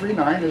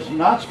 3.39 is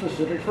not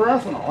specific for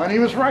ethanol. And he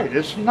was right,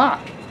 it's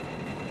not.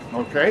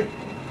 Okay?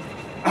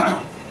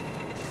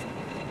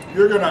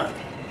 You're gonna,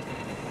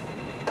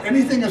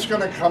 anything that's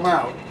gonna come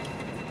out,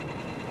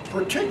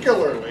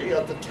 particularly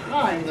at the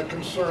time the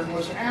concern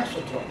was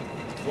acetone.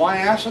 Why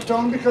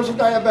acetone? Because of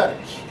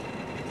diabetics.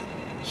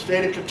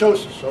 State of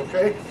ketosis,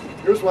 okay?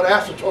 Here's what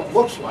acetone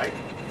looks like.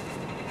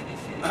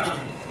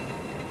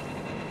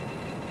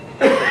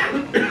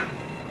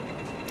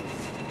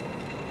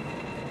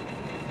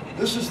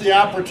 This is the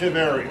operative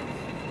area.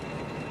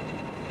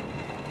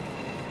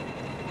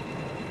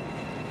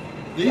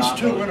 These John,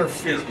 two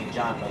interfere. Excuse me,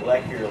 John,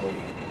 molecularly,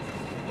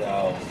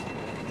 though,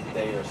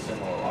 they are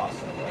similar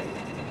also, right?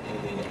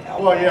 To the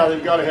alcohol. Well, yeah,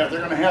 they've got to have,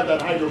 they're going to have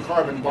that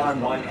hydrocarbon There's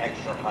bond. one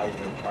extra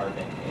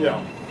hydrocarbon in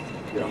Yeah,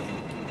 yeah,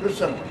 they're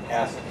similar.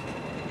 acid.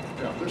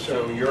 Yeah, they're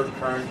So similar. your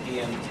current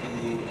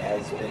DMT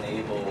has been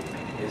able,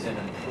 is an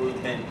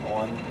improvement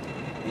on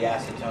the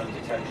acetone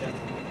detection?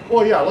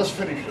 Well, yeah, let's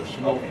finish this.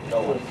 Okay, go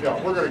on.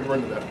 Yeah, we're going to go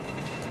into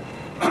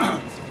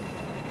that.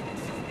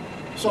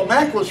 So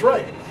Mac was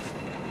right.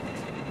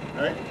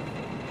 Right?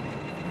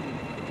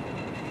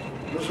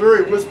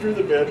 Missouri withdrew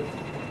the bid,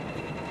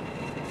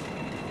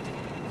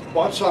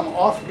 bought some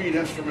offbeat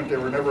instrument they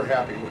were never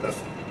happy with,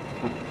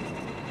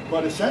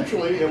 but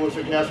essentially it was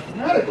a gas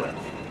chromatograph.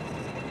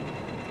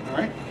 All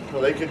right? So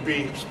they could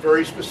be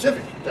very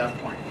specific at that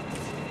point.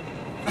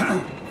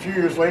 A few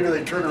years later,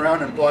 they turned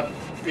around and bought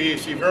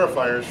BAC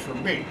verifiers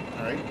from me.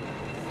 All right?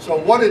 So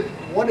what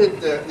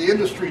did the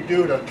industry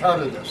do to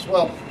counter this?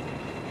 Well,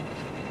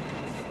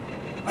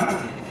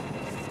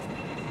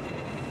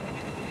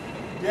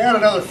 you add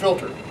another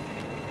filter.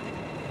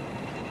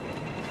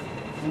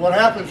 And what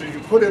happens is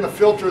you put in a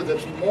filter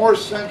that's more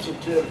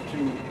sensitive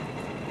to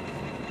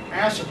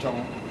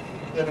acetone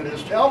than it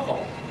is to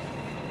alcohol.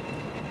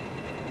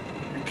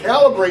 You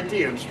calibrate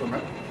the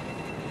instrument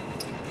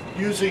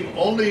using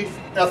only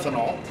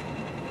ethanol.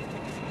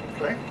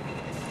 Okay?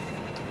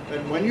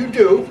 And when you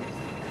do,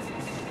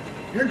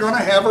 you're going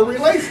to have a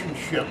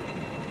relationship.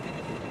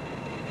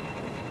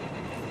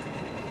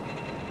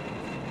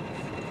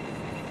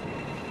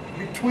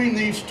 Between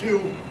these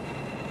two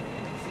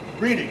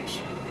readings.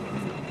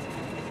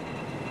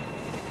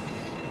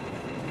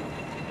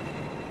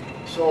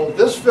 So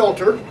this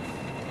filter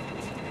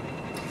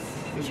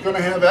is going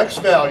to have X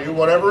value,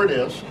 whatever it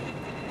is,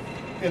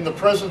 in the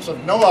presence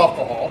of no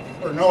alcohol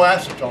or no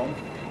acetone.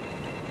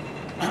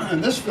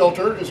 And this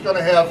filter is going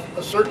to have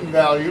a certain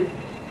value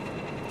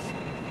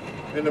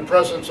in the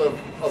presence of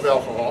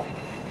alcohol.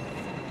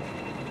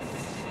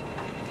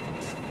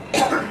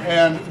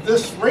 And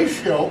this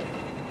ratio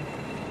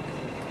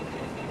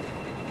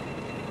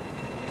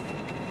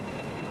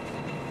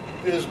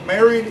is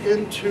married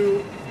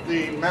into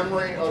the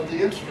memory of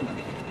the instrument.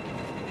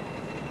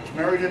 It's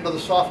married into the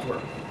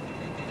software.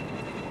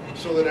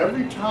 So that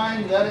every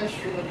time that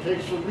instrument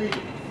takes a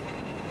reading,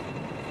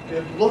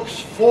 it looks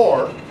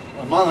for,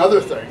 among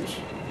other things,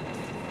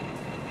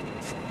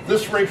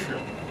 this ratio.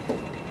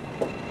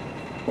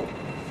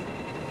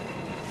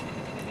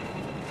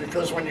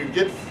 Because when you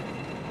get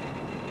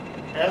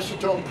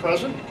acetone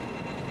present,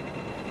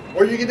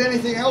 or you get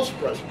anything else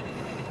present,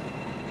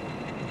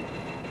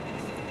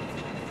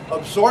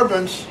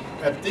 absorbance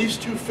at these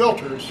two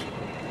filters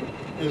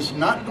is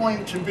not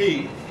going to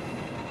be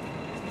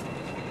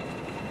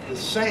the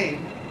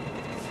same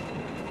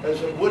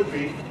as it would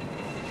be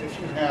if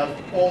you have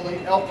only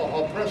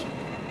alcohol present.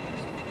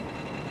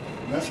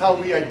 And that's how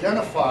we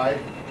identify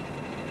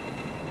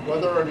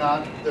whether or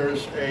not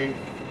there's a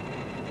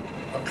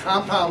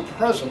compound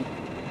present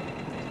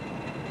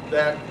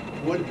that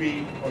would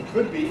be or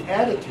could be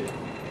additive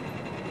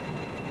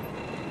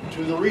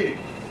to the reading.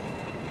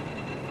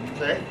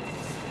 Okay?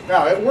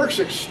 Now, it works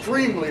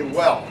extremely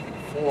well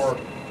for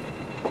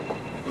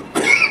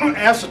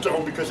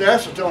acetone because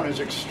acetone is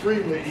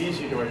extremely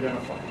easy to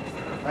identify.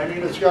 I mean,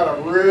 it's got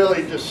a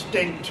really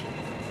distinct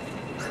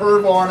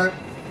curve on it,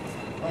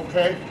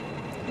 okay?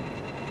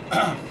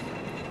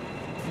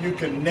 You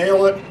can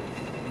nail it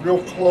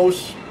real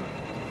close.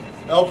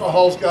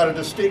 Alcohol's got a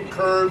distinct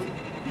curve.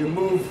 You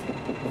move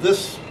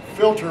this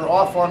filter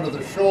off onto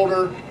the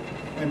shoulder,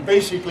 and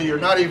basically you're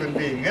not even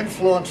being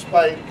influenced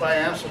by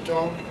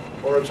acetone,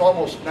 or it's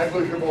almost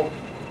negligible.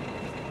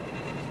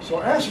 So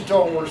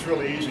acetone works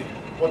really easy.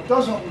 What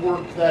doesn't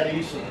work that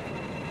easily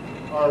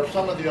are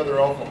some of the other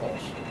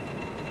alcohols.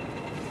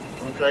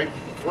 Okay?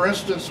 For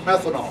instance,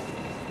 methanol.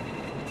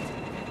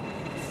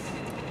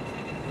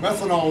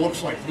 Methanol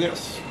looks like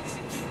this.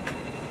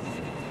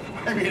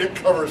 I mean, it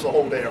covers the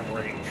whole damn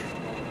range.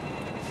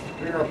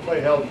 We're going to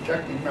play hell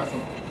detecting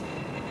methanol.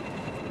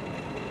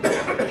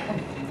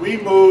 We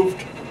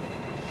moved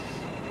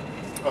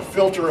a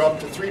filter up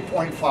to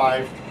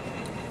 3.5,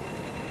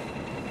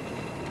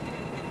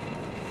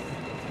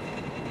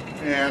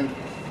 and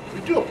we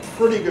do a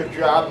pretty good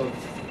job of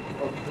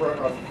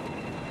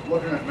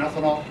looking at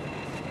methanol,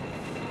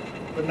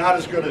 but not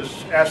as good as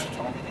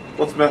acetone.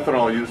 What's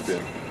methanol used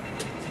in?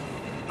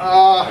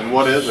 And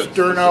what is it?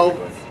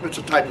 Sterno. It's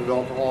a type of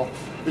alcohol.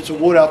 It's a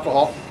wood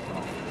alcohol.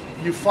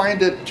 You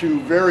find it to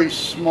very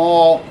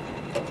small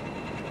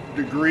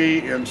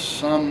degree in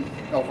some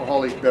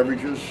alcoholic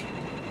beverages,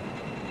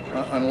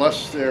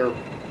 unless the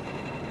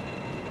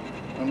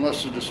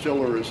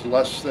distiller is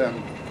less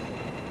than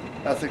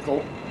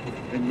ethical,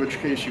 in which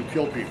case you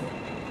kill people.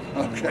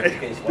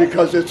 Okay,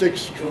 because it's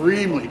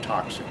extremely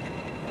toxic.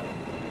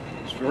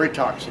 It's very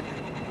toxic.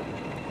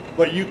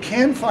 But you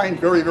can find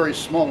very, very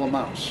small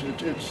amounts.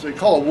 They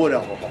call it wood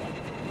alcohol.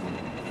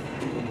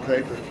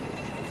 Okay.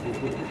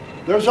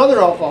 There's other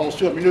alcohols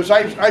too. I mean, there's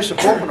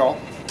isopropanol.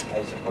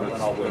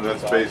 And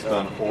that's based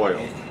on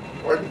oil.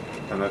 Pardon?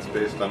 And that's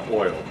based on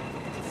oil.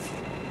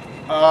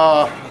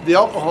 The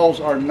alcohols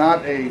are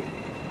not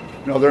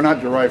no, they're not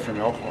derived from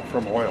alcohol,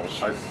 from oils.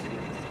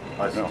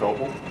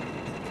 Isotopal?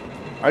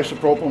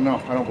 Isopropyl,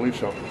 no, I don't believe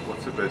so.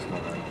 What's it based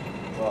on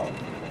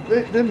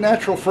that? The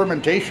natural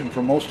fermentation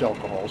for most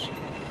alcohols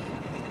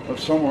of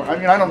somewhere. I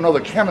mean, I don't know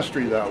the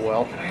chemistry that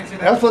well.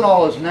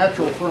 Ethanol is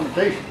natural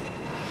fermentation.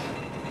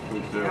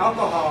 Please do.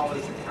 Alcohol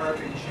is a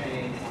carbon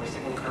chain or a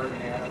single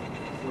carbon atom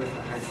with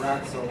a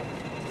hydroxyl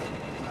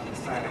on the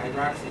side.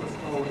 Hydroxyl is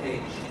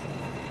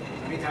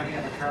OH. Anytime you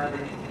have a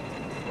carbon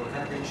or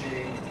carbon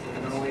chain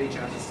with an OH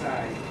on the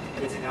side,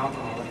 it's an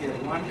alcohol. If you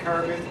have one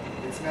carbon,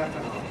 it's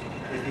methanol.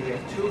 If you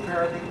have two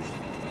carbons,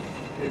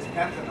 it's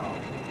ethanol.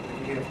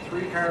 If you have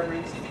three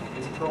carbons,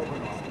 it's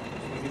propanol.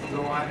 So you can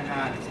go on and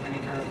on, as many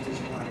carbons as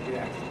you want to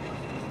get.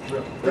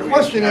 The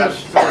question is,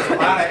 So there's a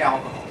lot of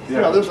alcohol.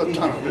 yeah, there's a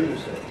ton of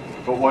it.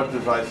 But what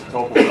does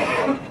isotopal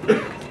come from?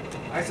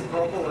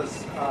 Isopropyl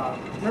is,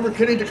 Remember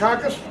Kitty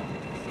Dukakis?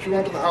 She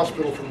went to the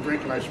hospital from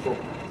drinking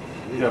isopropyl.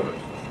 Yeah, but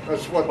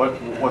That's what.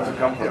 what's it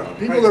come from? Yeah,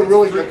 people that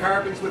really three get.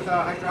 carbons with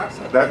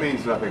hydroxide. That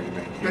means nothing to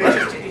me. But it's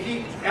just,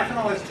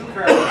 ethanol has two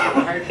carbons with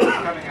the hydrogen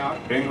coming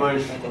out.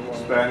 English,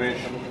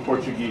 Spanish,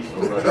 Portuguese.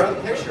 Draw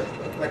the picture,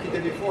 like you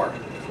did before.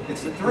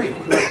 It's the three.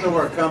 That's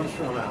where it comes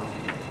from, Al.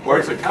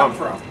 Where's it come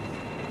from?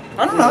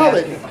 I don't know how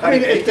they. I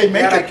mean, if they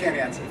make That I it can't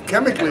answer.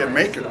 chemically, they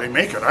make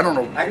it. I don't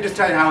know. I can just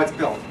tell you how it's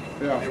built.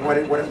 Yeah. And what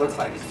it looks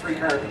like. It's three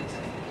carbons.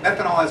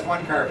 Ethanol has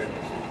one carbon.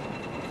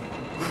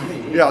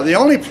 Yeah, the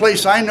only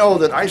place I know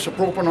that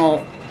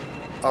isopropanol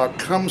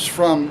comes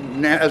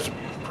from as a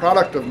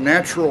product of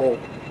natural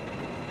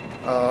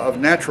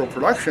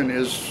production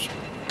is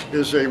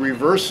a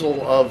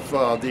reversal of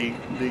the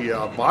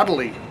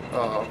bodily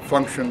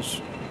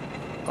functions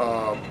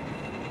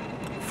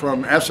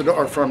from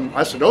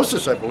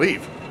acidosis, I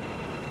believe,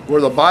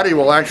 where the body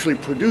will actually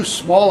produce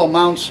small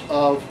amounts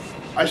of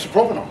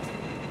isopropanol.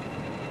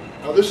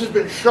 Now this has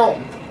been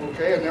shown,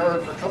 okay, and there are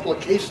a couple of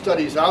case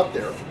studies out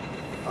there.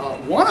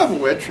 One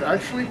of which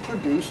actually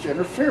produced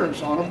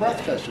interference on a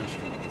breath test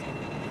instrument.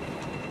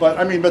 But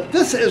I mean, but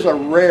this is a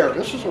rare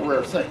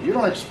thing. You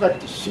don't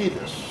expect to see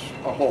this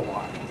a whole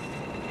lot.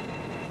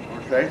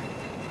 Okay?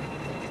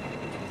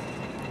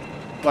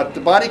 But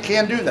the body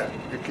can do that.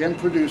 It can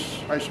produce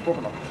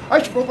isopropanol.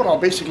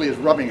 Isopropanol basically is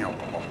rubbing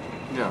alcohol.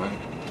 Yeah,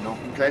 no.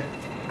 Okay?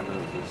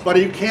 But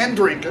you can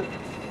drink it.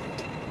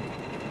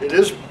 It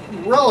is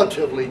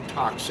relatively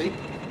toxic,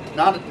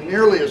 not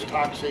nearly as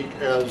toxic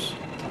as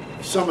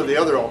some of the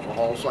other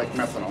alcohols like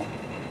methanol.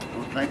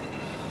 Okay?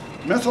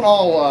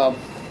 Methanol,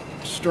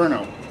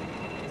 sterno.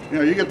 You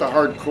know, you get the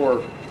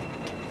hardcore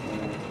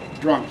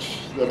drunks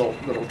that'll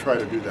try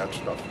to do that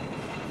stuff.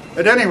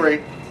 At any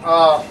rate,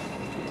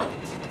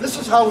 this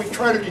is how we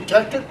try to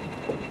detect it,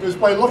 is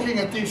by looking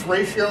at these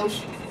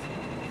ratios,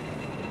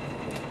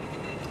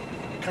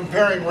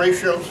 comparing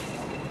ratios.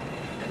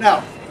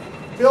 Now,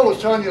 Bill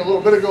was telling you a little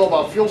bit ago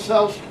about fuel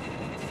cells.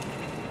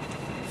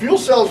 Fuel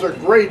cells are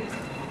great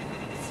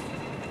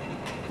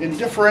in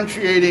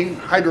differentiating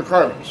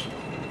hydrocarbons.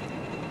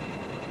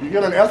 You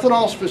get an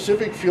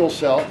ethanol-specific fuel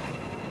cell,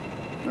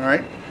 all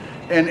right,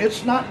 and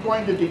it's not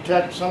going to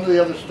detect some of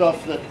the other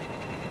stuff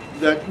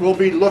that will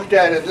be looked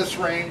at in this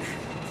range,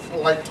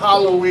 like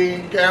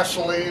toluene,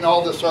 gasoline,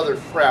 all this other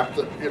crap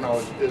that, you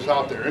know, is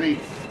out there, any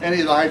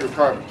of the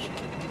hydrocarbons.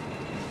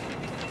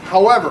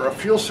 However, a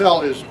fuel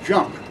cell is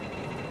junk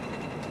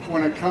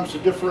when it comes to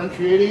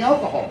differentiating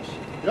alcohols.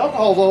 The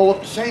alcohols all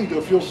look the same to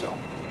a fuel cell.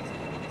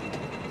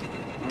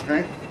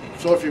 Okay?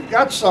 So if you've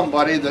got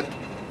somebody that,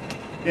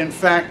 in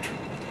fact,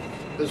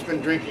 has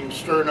been drinking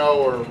sterno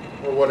or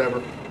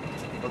whatever,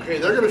 okay,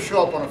 they're going to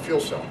show up on a fuel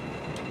cell.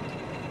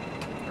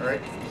 All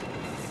right?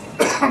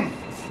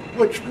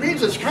 Which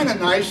means it's kind of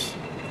nice.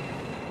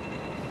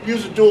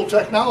 Use a dual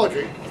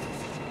technology.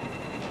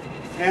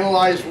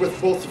 Analyze with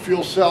both the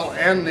fuel cell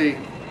and the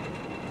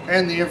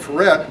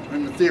infrared,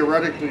 and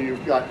theoretically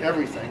you've got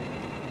everything.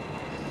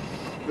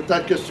 But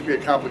that gets to be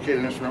a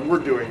complicated instrument. We're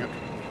doing it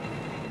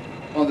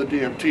on the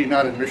DMT,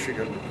 not in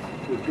Michigan.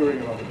 We're doing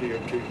it on the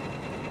DMT.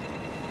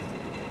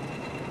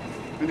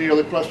 Any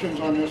other questions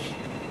on this?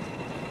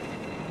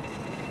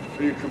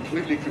 Are you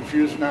completely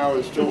confused now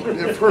as to what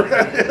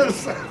infrared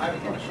is? I have a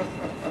question.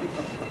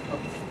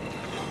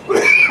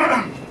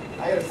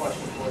 I had a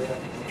question for you.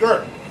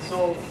 Sure.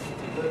 So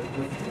the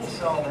fuel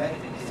cell that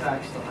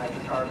detects the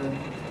hydrocarbon,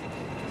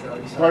 is that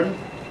what you said? Pardon? The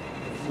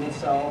fuel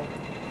cell,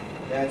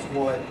 that's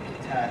what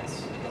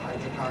detects the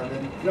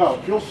hydrocarbon? No,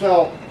 fuel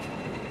cell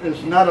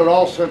is not at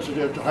all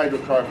sensitive to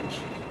hydrocarbons,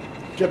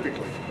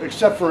 typically,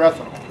 except for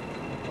ethanol.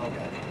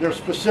 Okay. They're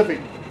specific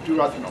to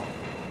ethanol.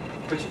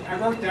 But I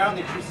wrote down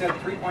that you said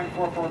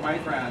 3.44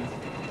 microns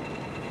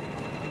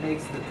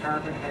makes the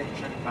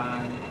carbon-hydrogen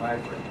bond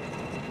vibrate.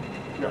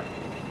 Yeah.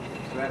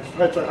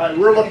 So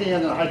We're looking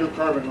in the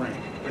hydrocarbon range.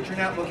 but you're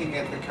not looking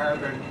at the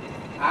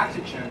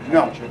carbon-oxygen.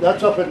 No,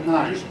 that's up at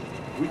 9.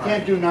 We All can't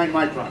right. do 9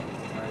 micron.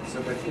 All right,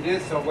 so but it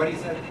is, so what he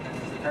said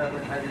is the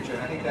carbon-hydrogen.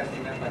 I think that's what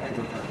he meant by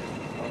hydrocarbon.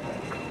 Okay.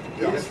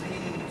 Yeah. Is the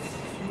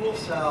fuel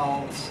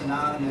cell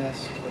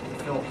synonymous with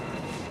the filter?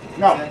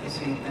 No. Is that the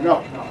same thing?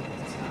 No. No,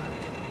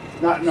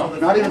 it's Not not. So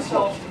not even the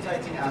fuel close. cell's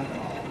detecting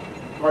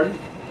ethanol. Pardon?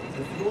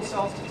 The fuel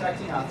cell's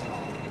detecting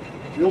ethanol.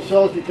 Fuel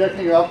cell is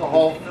detecting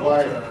alcohol The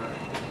by. filter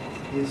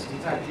is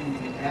detecting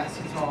the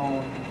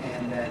acetone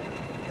and that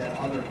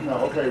other. No,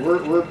 okay,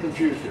 we're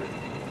confused here.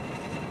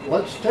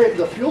 Let's take,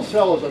 the fuel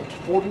cell is a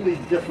totally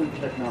different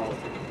technology.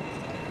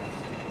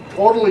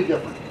 Totally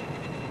different.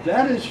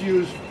 That is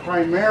used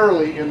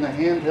primarily in the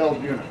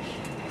handheld units.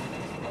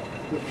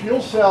 The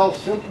fuel cell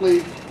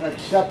simply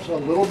accepts a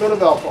little bit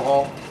of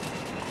alcohol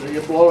that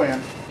you blow in.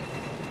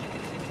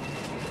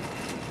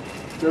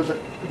 There's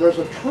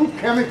a true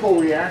chemical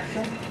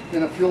reaction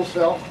in a fuel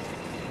cell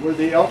where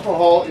the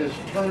alcohol is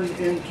turned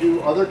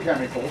into other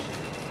chemicals.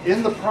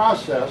 In the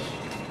process,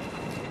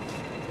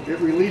 it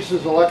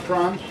releases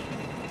electrons.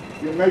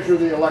 You measure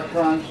the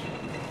electrons,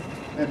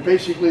 and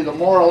basically the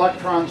more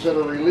electrons that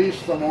are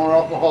released, the more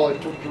alcohol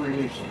it took to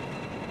release them.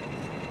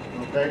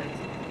 Okay?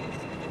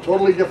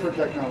 Totally different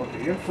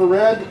technology.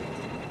 Infrared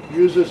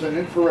uses an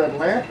infrared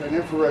lamp, an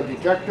infrared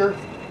detector,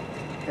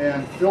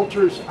 and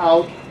filters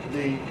out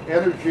the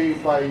energy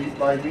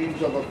by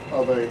means of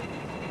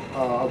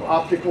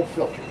optical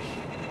filters.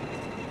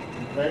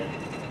 Okay?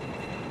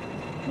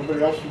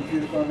 Nobody else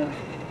confused on that?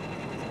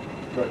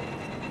 Good.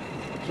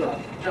 Sir.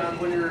 John,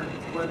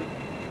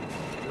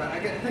 I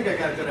think I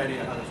got a good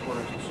idea how this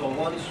works. So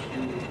once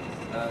you,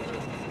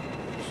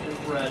 this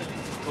infrared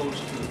goes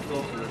to the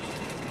filters,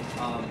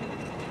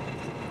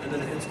 and then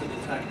it hits the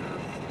detector.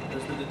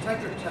 Does the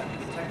detector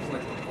detect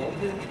like the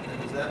voltage?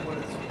 And is that what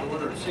it's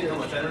doing, or see how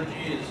much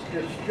energy is?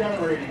 It's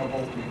generating a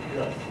voltage,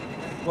 yes.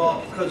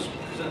 Well, because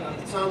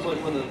it sounds like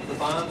when the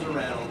bonds are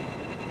rattled,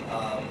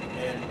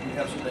 and you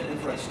have some of that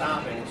infrared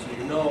stopping, so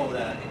you know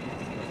that,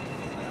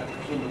 I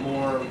presume the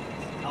more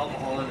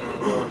alcohol in there,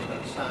 the more it's going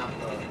to stop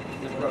the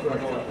infrared from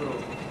going through.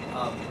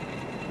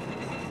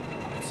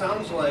 It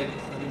sounds like,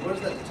 I mean, what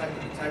is that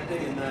detector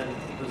detecting, and then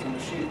does the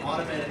machine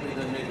automatically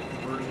then make a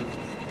conversion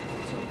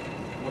to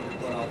what your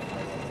blood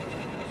alcohol is, I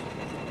guess?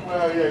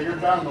 Well, yeah, you're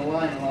down the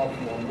line an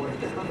awful long way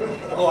there.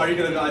 Oh, are you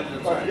gonna go into the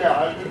But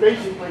yeah,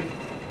 basically,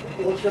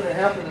 what's going to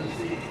happen is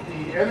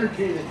the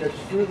energy that gets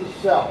through the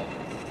cell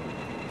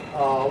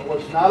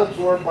was not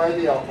absorbed by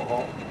the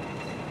alcohol.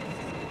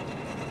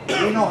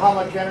 We know how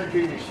much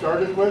energy we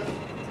started with.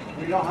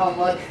 We know how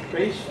much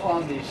based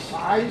on the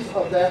size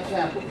of that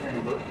sample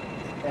chamber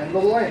and the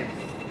length.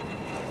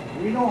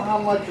 We know how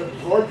much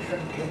absorption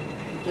can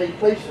take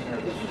place in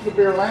there. This is the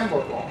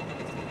Beer-Lambert law.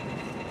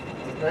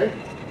 Okay?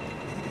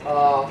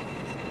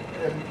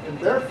 And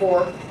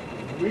therefore,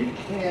 we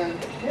can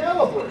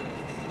calibrate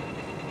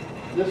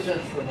this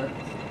instrument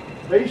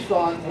based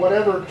on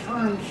whatever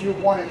terms you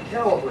want it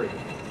calibrated.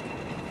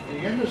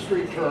 The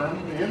industry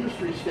term, the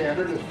industry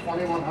standard is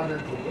 2100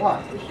 to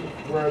 1. This is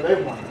where they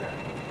want it at.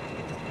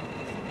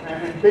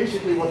 And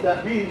basically what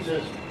that means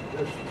is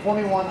there's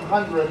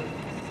 2100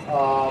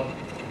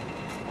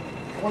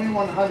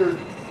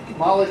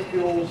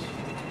 molecules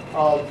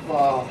of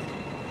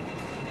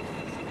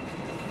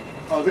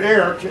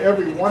air to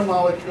every 1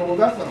 molecule of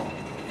ethanol.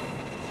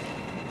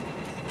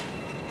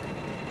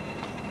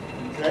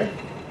 Okay?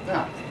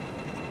 Now,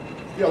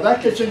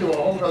 that gets into a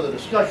whole other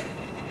discussion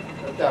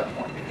at that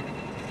point.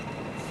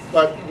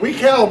 But we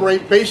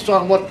calibrate based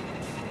on what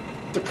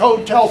the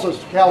code tells us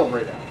to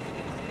calibrate at.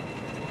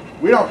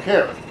 We don't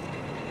care.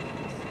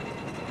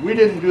 We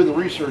didn't do the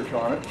research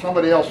on it.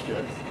 Somebody else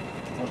did.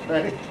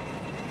 Okay?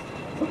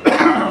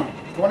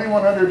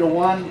 2100 to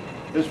 1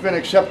 has been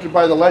accepted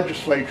by the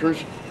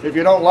legislatures. If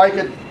you don't like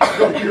it,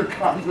 go to your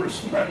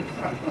congressman.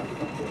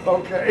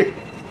 Okay?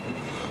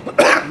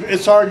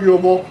 It's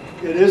arguable.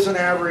 It is an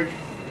average.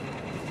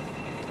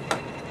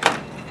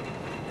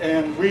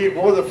 And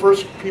we're the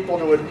first people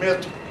to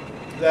admit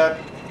that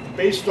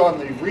based on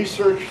the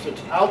research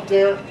that's out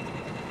there,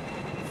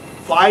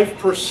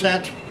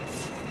 5%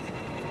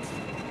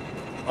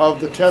 of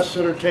the tests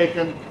that are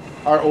taken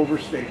are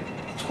overstated.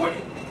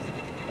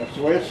 That's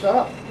the way it's set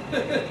up.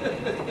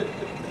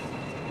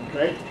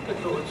 Okay?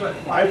 So it's a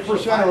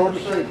 5% are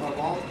overstated. of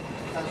all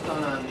tests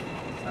done on,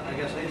 I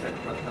guess, any type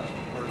of breath test,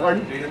 or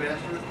Pardon?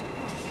 Datamaster.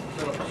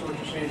 So what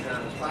you're saying,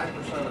 John, is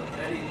 5% of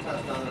any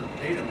test done on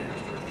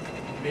Datamaster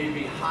may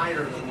be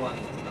higher than what a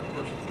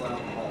person's blood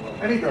alcohol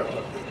level. Any drug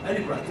test.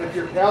 Any breath test.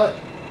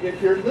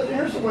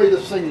 Here's the way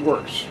this thing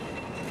works.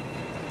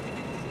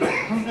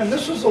 And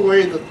this is the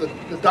way that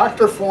the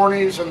Dr.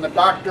 Forneys and the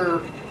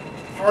Dr.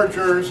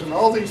 Hargers and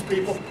all these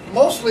people,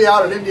 mostly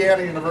out at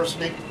Indiana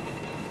University.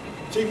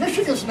 See,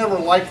 Michigan's never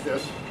liked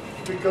this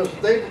because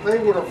they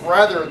would have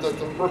rather that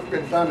the work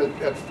been done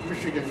at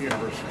Michigan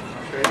University,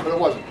 okay? But it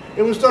wasn't.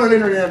 It was done at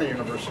Indiana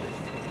University.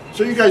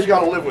 So you guys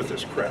got to live with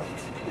this crap,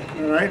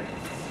 all right?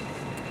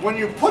 When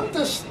you put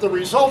the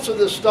results of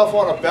this stuff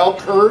on a bell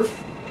curve,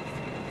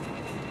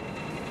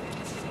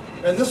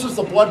 and this is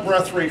the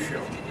blood-breath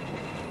ratio.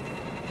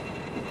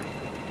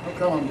 How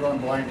come I'm drawing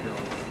blind here?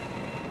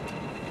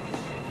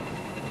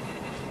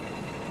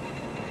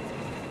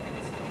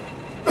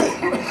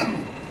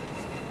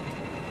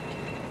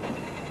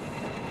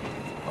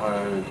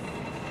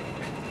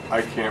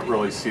 I can't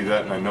really see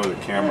that, and I know the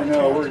camera I know,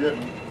 can't. we're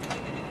getting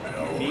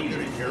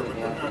here, but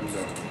we're not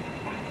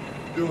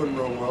doing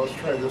real well. Let's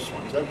try this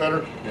one. Is that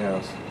better?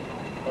 Yes.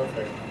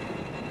 Okay.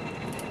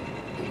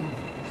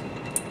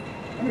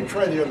 Let me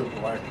try the other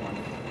black one.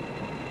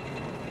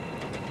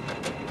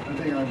 I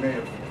think I may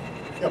have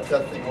kept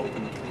that thing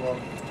open too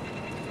long.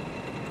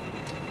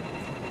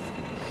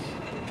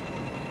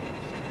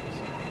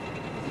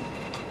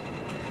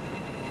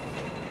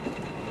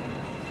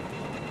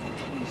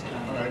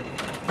 All right.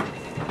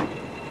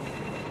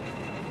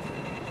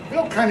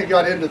 Bill kind of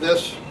got into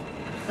this,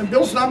 and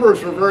Bill's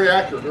numbers are very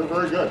accurate. They're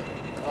very good.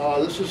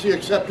 This is the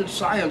accepted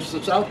science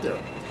that's out there.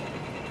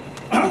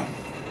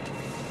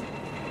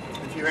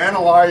 If you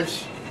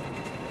analyze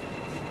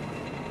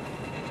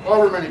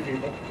however many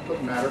people,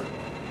 doesn't matter,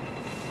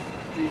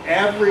 the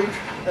average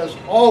has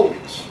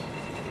always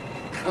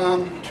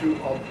come to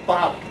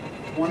about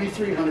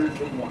 2,300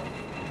 to 1.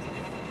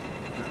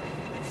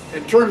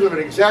 In terms of an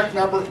exact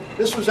number,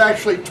 this was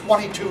actually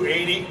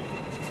 2,280.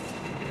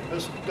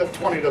 That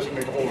 20 doesn't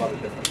make a whole lot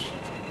of difference.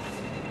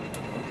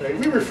 Okay,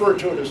 we refer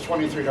to it as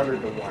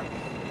 2,300 to 1.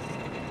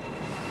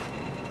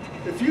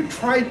 If you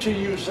tried to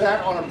use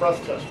that on a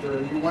breath tester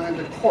and you went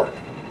into court,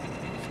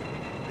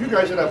 you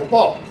guys would have a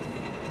ball,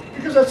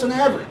 because that's an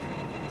average.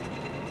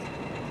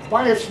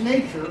 By its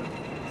nature,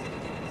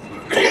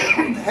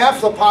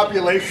 half the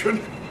population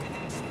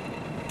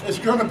is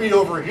going to be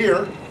over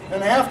here,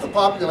 and half the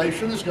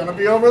population is going to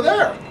be over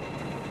there.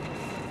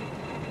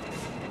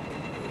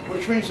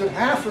 Which means that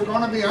half are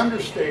going to be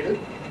understated,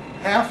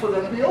 half are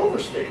going to be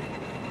overstated.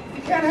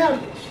 You can't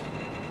have this.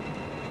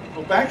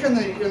 Well, back in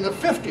the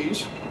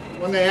 50s,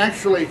 when they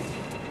actually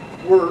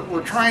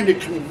were trying to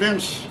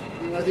convince,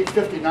 and I think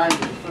 59 was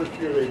the first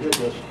year they did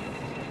this,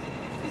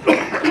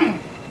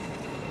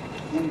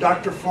 when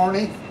Dr.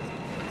 Forney,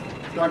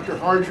 Dr.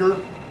 Harger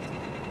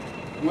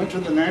went to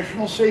the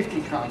National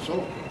Safety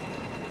Council,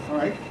 all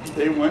right,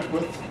 they went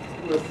with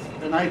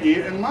an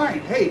idea in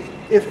mind. Hey,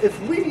 if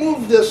we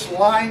move this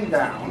line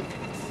down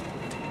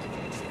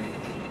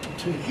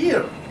to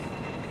here.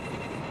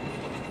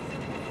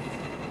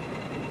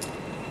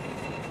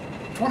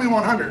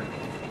 2100.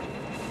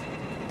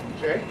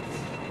 Okay?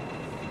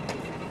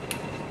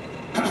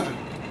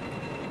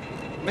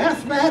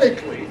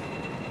 Mathematically,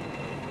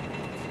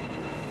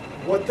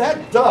 what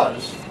that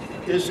does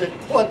is it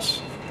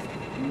puts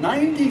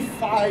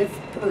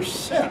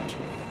 95%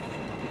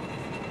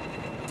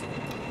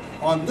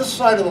 on this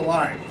side of the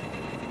line,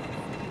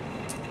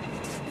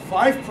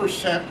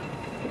 5%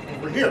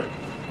 over here,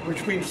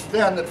 which means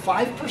then that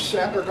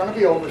 5% are going to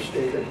be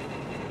overstated,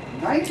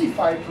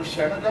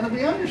 95% are going to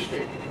be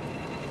understated.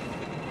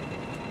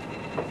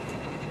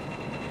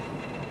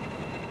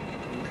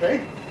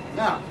 Okay?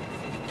 Now,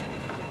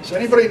 does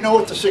anybody know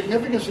what the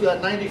significance of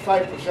that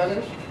 95%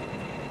 is?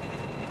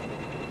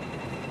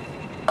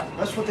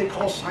 That's what they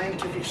call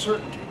scientific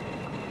certainty.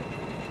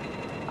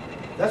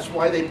 That's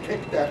why they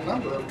picked that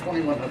number of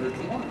 2100 to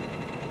 1.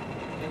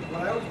 And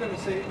what I was going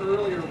to say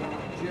earlier,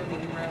 Jim,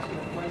 when you were asking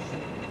a question,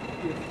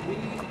 if we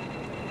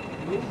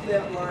move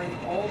that line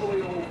all the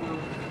way over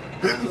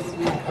so that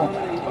we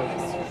accommodate one of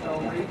the most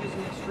outrageous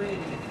and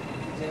extreme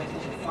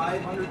examples of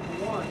 500 to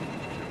 1,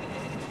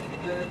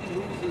 then it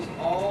loses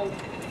all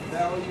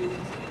value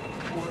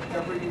for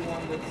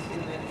everyone that's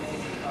in that 95%.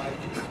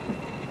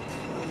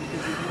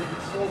 Because you move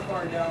it so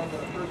far down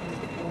that a person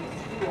with a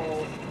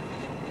 0.20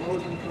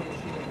 blows into a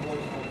machine and blows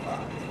 0.5.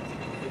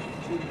 Because you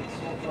tuned it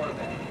so far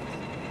back.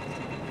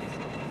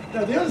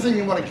 Now, the other thing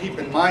you want to keep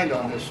in mind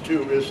on this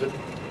too is that,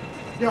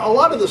 you know, a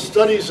lot of the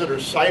studies that are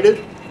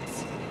cited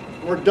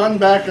were done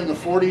back in the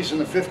 40s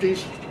and the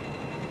 50s.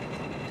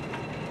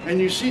 And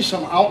you see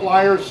some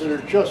outliers that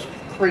are just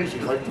crazy,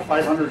 like the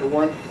 500 to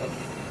 1.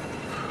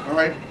 All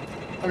right?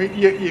 I mean,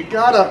 you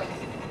gotta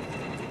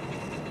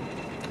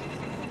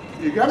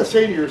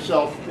say to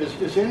yourself,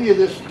 is any of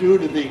this due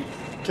to the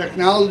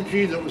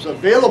technology that was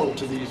available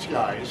to these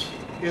guys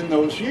in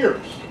those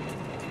years?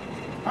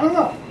 I don't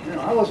know. You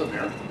know, I wasn't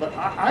there, but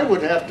I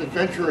would have to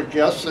venture a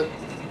guess that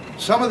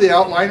some of the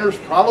outliners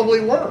probably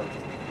were.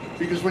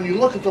 Because when you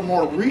look at the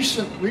more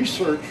recent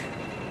research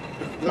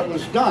that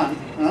was done,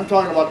 and I'm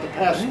talking about the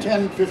past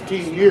 10,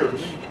 15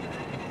 years,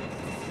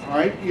 all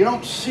right, you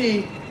don't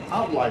see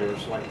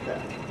outliers like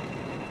that.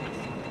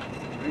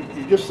 Right?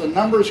 The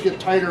numbers get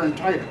tighter and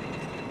tighter.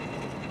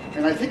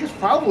 And I think it's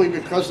probably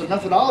because the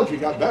methodology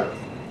got better.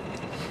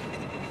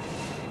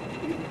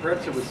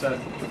 Perhaps it was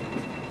said,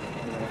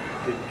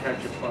 didn't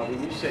catch it, but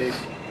when you say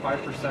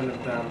 5%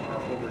 of them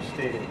are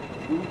overstated,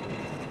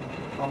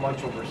 how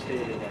much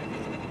overstated? I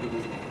mean,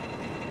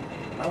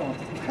 I don't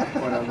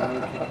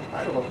know.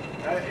 I don't know.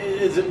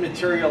 Is it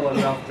material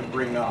enough to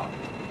bring up?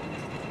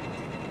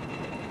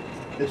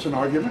 It's an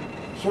argument,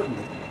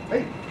 certainly.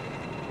 Hey,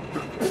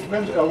 it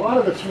depends, a lot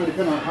of it's going to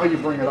depend on how you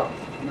bring it up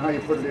and how you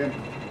put it in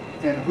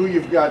and who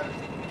you've got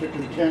to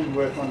contend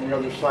with on the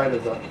other side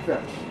of the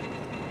fence.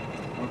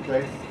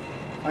 Okay?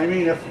 I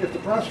mean, if the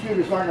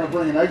prosecutor's not going to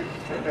bring an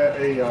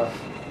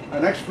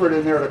expert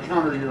in there to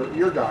counter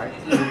your guy,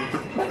 you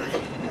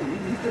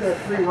could have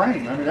free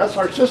reign. I mean, that's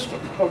our system.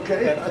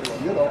 Okay?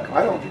 You know,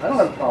 I don't have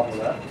a problem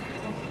with that.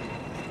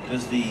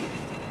 Does the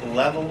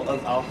level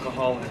of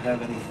alcohol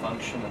have any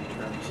function in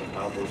terms of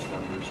how those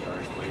numbers are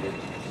equated?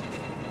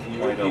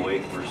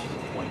 0.08 versus a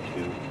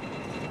 0.2?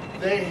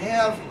 They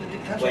have, it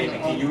depends Wait,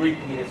 on... can you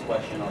repeat his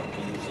question, or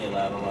can you say it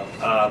louder,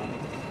 Russ?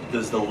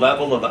 Does the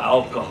level of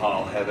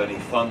alcohol have any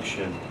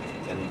function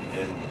in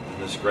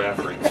this graph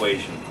or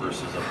equation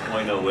versus a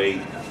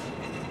 0.08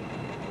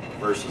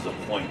 versus a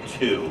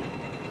 0.2?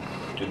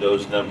 Do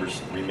those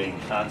numbers remain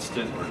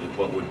constant, or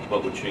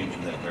what would change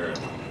in that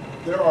variable?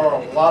 There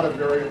are a lot of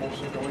variables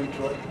that go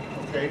into it,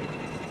 okay?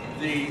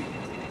 The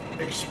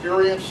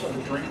experience of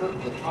the drinker,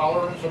 the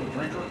tolerance of the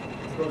drinker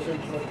goes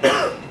into it.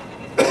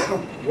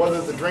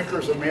 Whether the drinker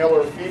is a male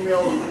or a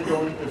female is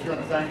going to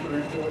factor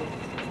into it.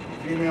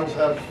 Females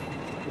have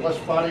less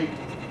body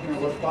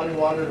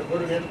water to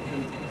put it in,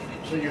 and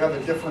so you have a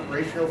different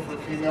ratio for a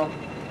female.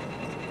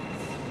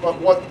 But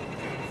what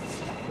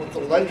the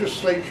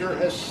legislature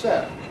has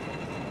said,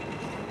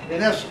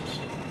 in essence,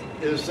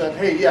 is that,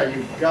 hey, yeah,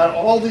 you've got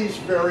all these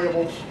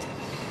variables,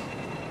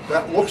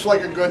 that looks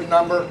like a good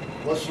number,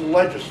 let's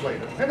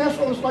legislate it. And that's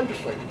what was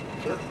legislated.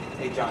 Sure.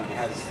 Hey, John,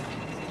 has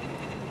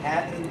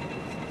Hatton,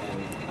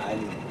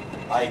 and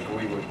I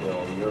agree with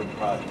Bill, you're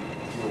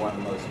one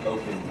of the most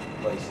open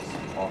places to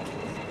talk to.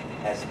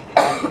 Has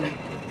Hatton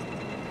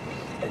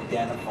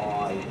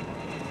identified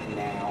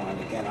now, and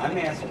again, I'm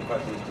asking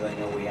questions because I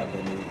know we have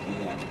the new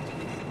PM.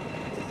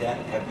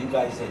 Have you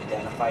guys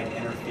identified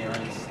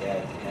interference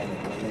and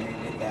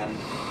eliminated them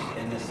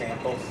in the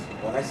samples?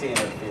 When I say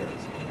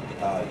interference,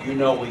 you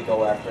know we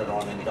go after it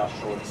on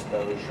industrial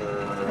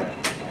exposure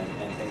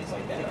and things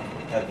like that.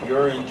 Have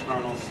your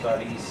internal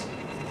studies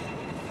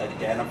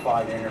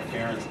identified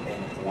interference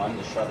and one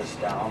to shut us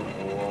down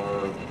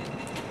or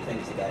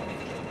things of that nature?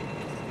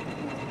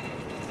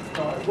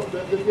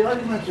 The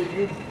arguments that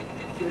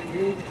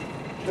you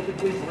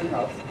typically bring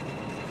up,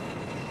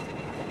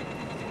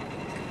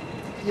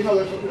 you know,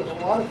 there's a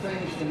lot of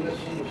things in this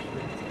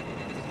industry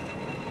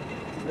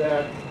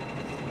that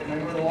and I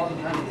learned a long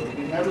time ago,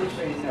 you never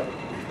say never.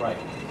 Right.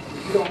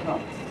 You don't know,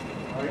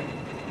 right?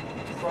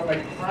 From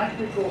a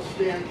practical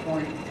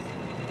standpoint,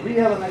 we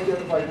haven't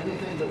identified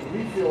anything that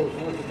we feel is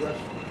worth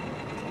addressing.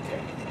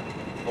 Okay.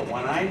 But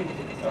when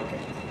okay,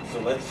 so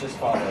let's just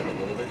follow it a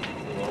little bit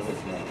more.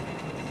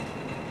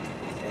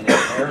 An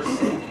air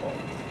sample.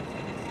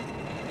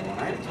 And when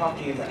I'm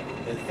talking about,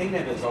 the thing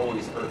that has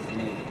always hurt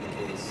me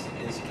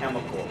is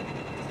chemical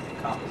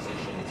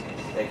compositions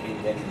that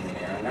can get in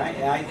the air. And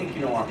I think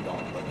you know where I'm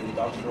going, but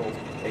industrial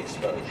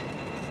exposure.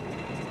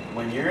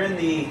 When you're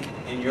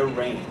in your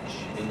range,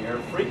 in your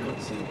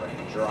frequency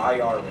range, your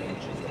IR range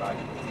is what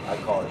I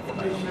call it for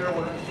my Isn't there own.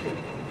 what I said?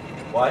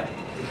 What?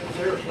 Isn't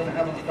there it's gonna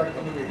have an effect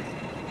on the reading?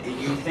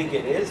 You think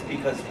it is?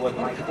 Because what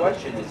my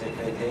question is, if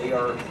they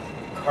are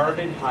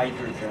carbon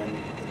hydrogen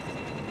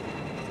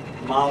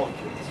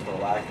molecules, for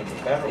lack of a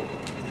better word,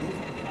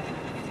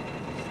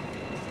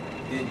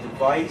 the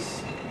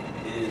device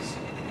is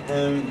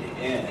honed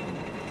in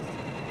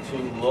to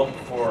look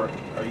for,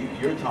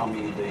 you're telling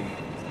me the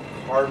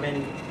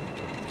carbon,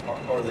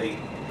 or the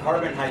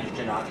carbon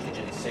hydrogen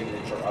oxygen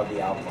signature of the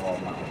alcohol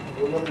molecule?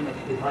 We're looking at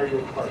the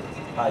hydrocarbon.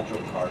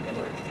 Hydrocarbon.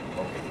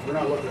 Okay. We're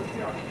not looking at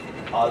the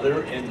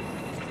oxygen.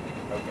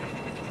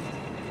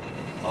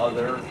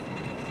 Other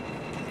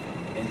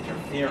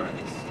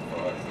interference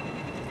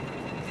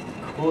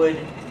could,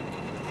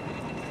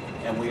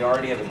 and we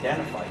already have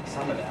identified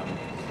some of them,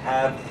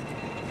 have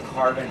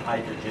carbon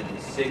hydrogen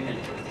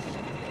signatures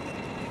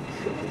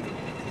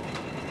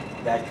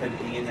that could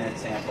be in that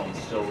sample and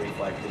still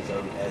reflect as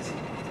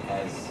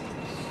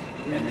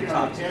We an can't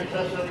intoxicant.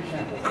 test every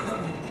sample.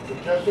 The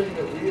testing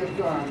that we have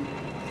done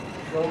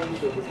shows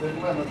that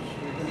within limits,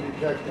 we can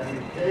detect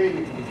MEK,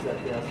 we can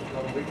detect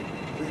acetone,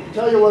 we can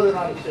tell you whether or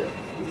not it's there.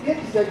 We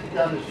can't detect it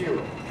down to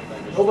zero.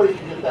 Nobody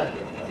can get that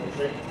done,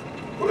 okay?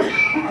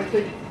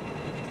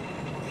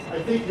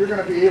 I think you're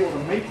gonna be able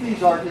to make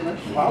these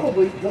arguments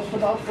probably just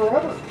about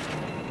forever.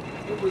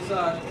 It was,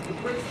 the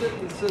Princeton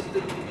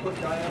insisted we put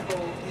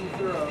diethyl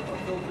ether, a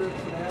filter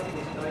for that,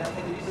 was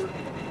diethyl ether.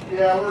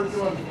 Yeah, we're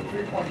doing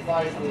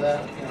 3.5 for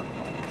that.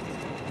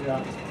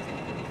 Yeah.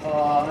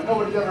 I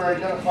nobody ever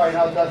identified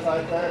how that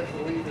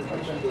actually ether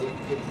fits into the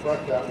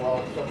breath that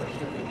well, except for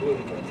sniffing blue,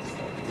 but, it's,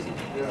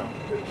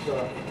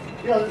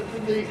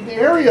 the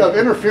area of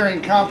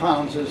interfering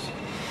compounds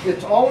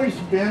it's always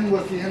been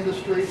with the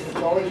industry, it's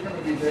always going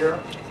to be there.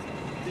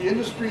 The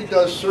industry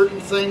does certain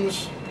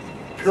things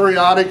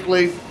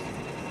periodically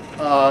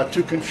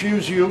to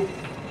confuse you,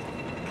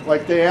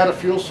 like they add a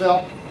fuel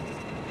cell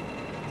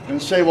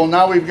and say, well,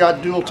 now we've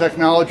got dual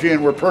technology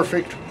and we're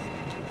perfect,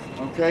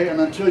 okay? And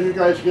until you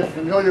guys get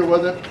familiar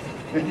with it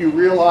and you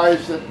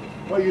realize that,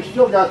 well, you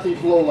still got these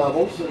low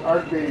levels that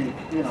aren't being,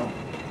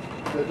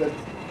 that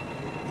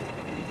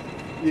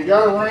you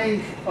got a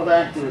range of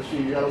accuracy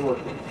you got to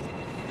work with,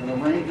 and a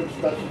range of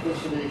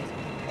specificity,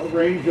 a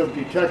range of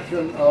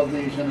detection of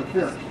these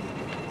interference.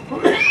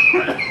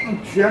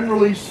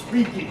 Generally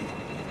speaking,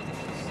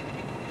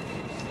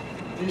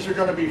 these are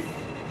going to be,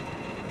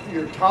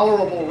 your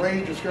tolerable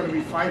range is going to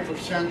be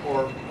 5%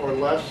 or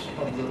less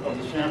of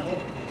the sample.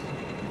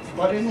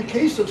 But in the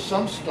case of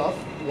some stuff,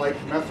 like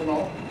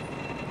methanol,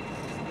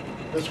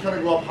 it's going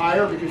to go up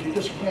higher because you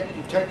just can't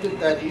detect it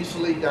that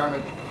easily down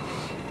at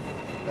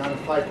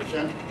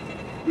 5%.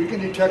 We can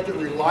detect it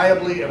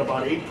reliably at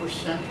about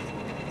 8%.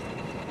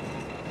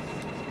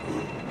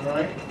 All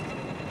right?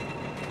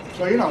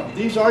 So,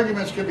 these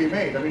arguments can be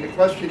made. I mean, the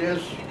question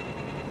is,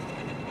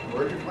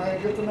 where did you try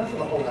to get the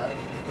methanol at?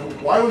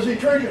 Why was he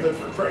drinking it,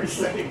 for Christ's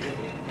sake?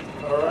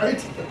 All right?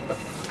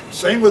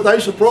 Same with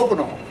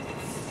isopropanol.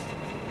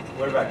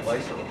 What about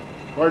glycerol?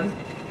 Pardon?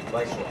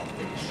 Glycerol,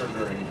 the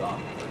sugar in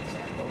gum, for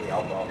example, the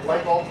alcohol.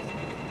 Glycol?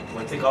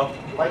 What's it called?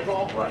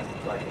 Glycol? Right,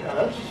 Yeah, glycol.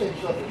 that's the same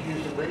stuff that's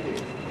used in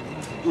radiators.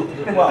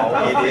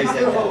 Well, it is at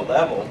that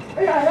level.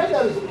 Hey, I had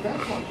that as a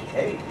defense once.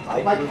 Hey,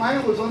 My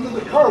client was under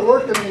the car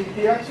working and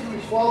he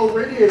accidentally swallowed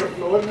radiator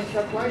fluid and it's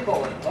got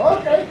glycol in it.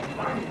 Okay,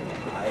 fine.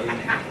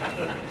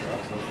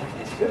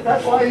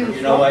 That's why he was.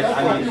 You know what, that's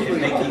why I he mean, was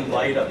in making drunk.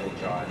 light of it,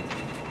 John,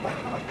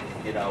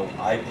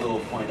 I blew a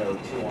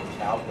 .02 on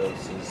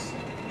Talpos's,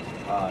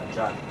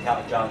 John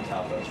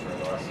Talpos for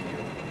the rest of you,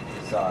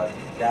 his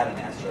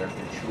Datamaster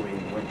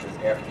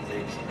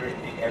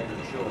after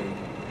chewing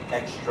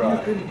extra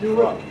You can do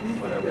drug, it.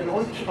 whatever it is.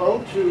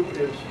 O2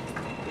 is,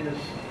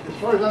 as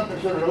far as I'm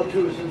concerned, O2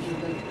 is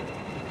insignificant.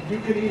 You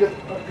can eat a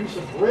piece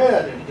of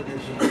bread and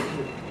produce an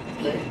O2.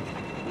 Okay?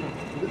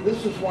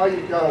 This is why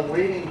you've got a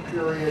waiting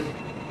period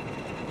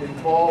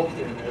involved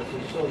in this,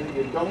 is so that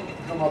you don't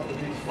come up with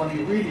these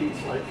funny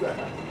readings like that.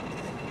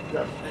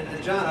 Yes.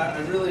 And John,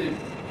 I'm really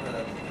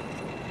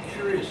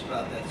curious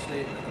about that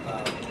statement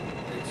about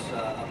it's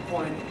a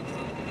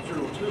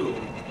 .02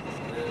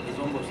 that is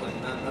almost like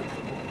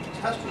non-measurable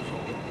test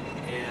result.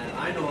 And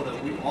I know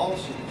that we all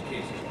see these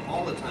cases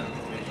all the time,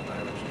 information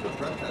violations of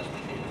breath test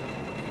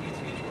machines,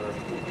 PETs, where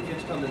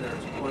kids come in there,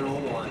 it's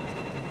 .01,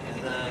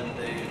 and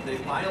then they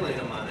violate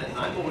them on it. And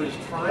I'm always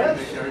trying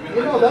to make the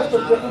argument. That's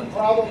a different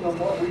problem than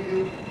what we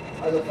do.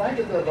 The fact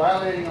that they're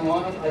violating a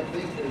law, I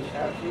think is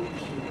absolutely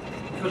stupid.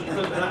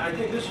 Because, and I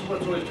think this is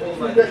what's always told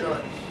by the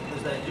judge,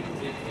 is that if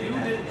you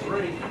didn't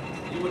drink,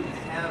 you wouldn't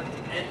have,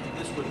 and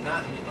this would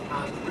not be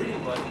upon the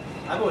reading, but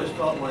I've always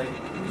felt like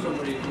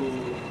somebody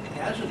who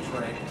hasn't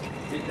drank,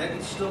 that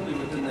could still be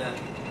within that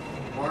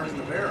margin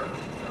of error,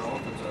 you know,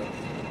 if it's a.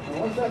 And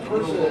once that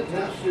person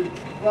admits to,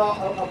 well,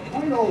 a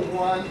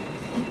 .01,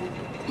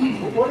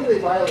 what are they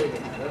violating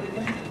at,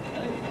 everything?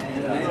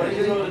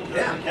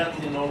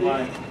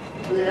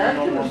 The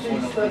accuracy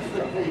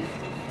specification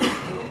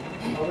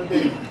of a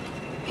data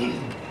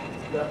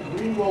that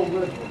we will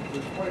live with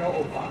is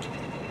 .005.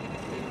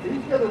 If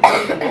these get a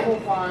rating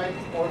of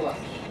 0.05 or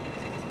less,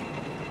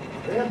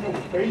 they have no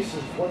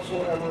basis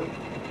whatsoever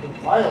to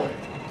violate,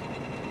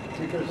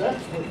 because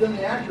that's within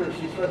the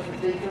accuracy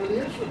specification of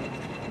the instrument.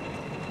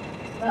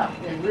 Now,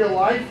 in real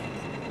life,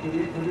 do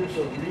we produce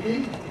a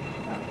reading?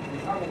 No, we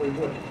probably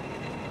would.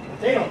 But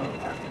they don't know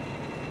that.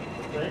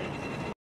 Okay?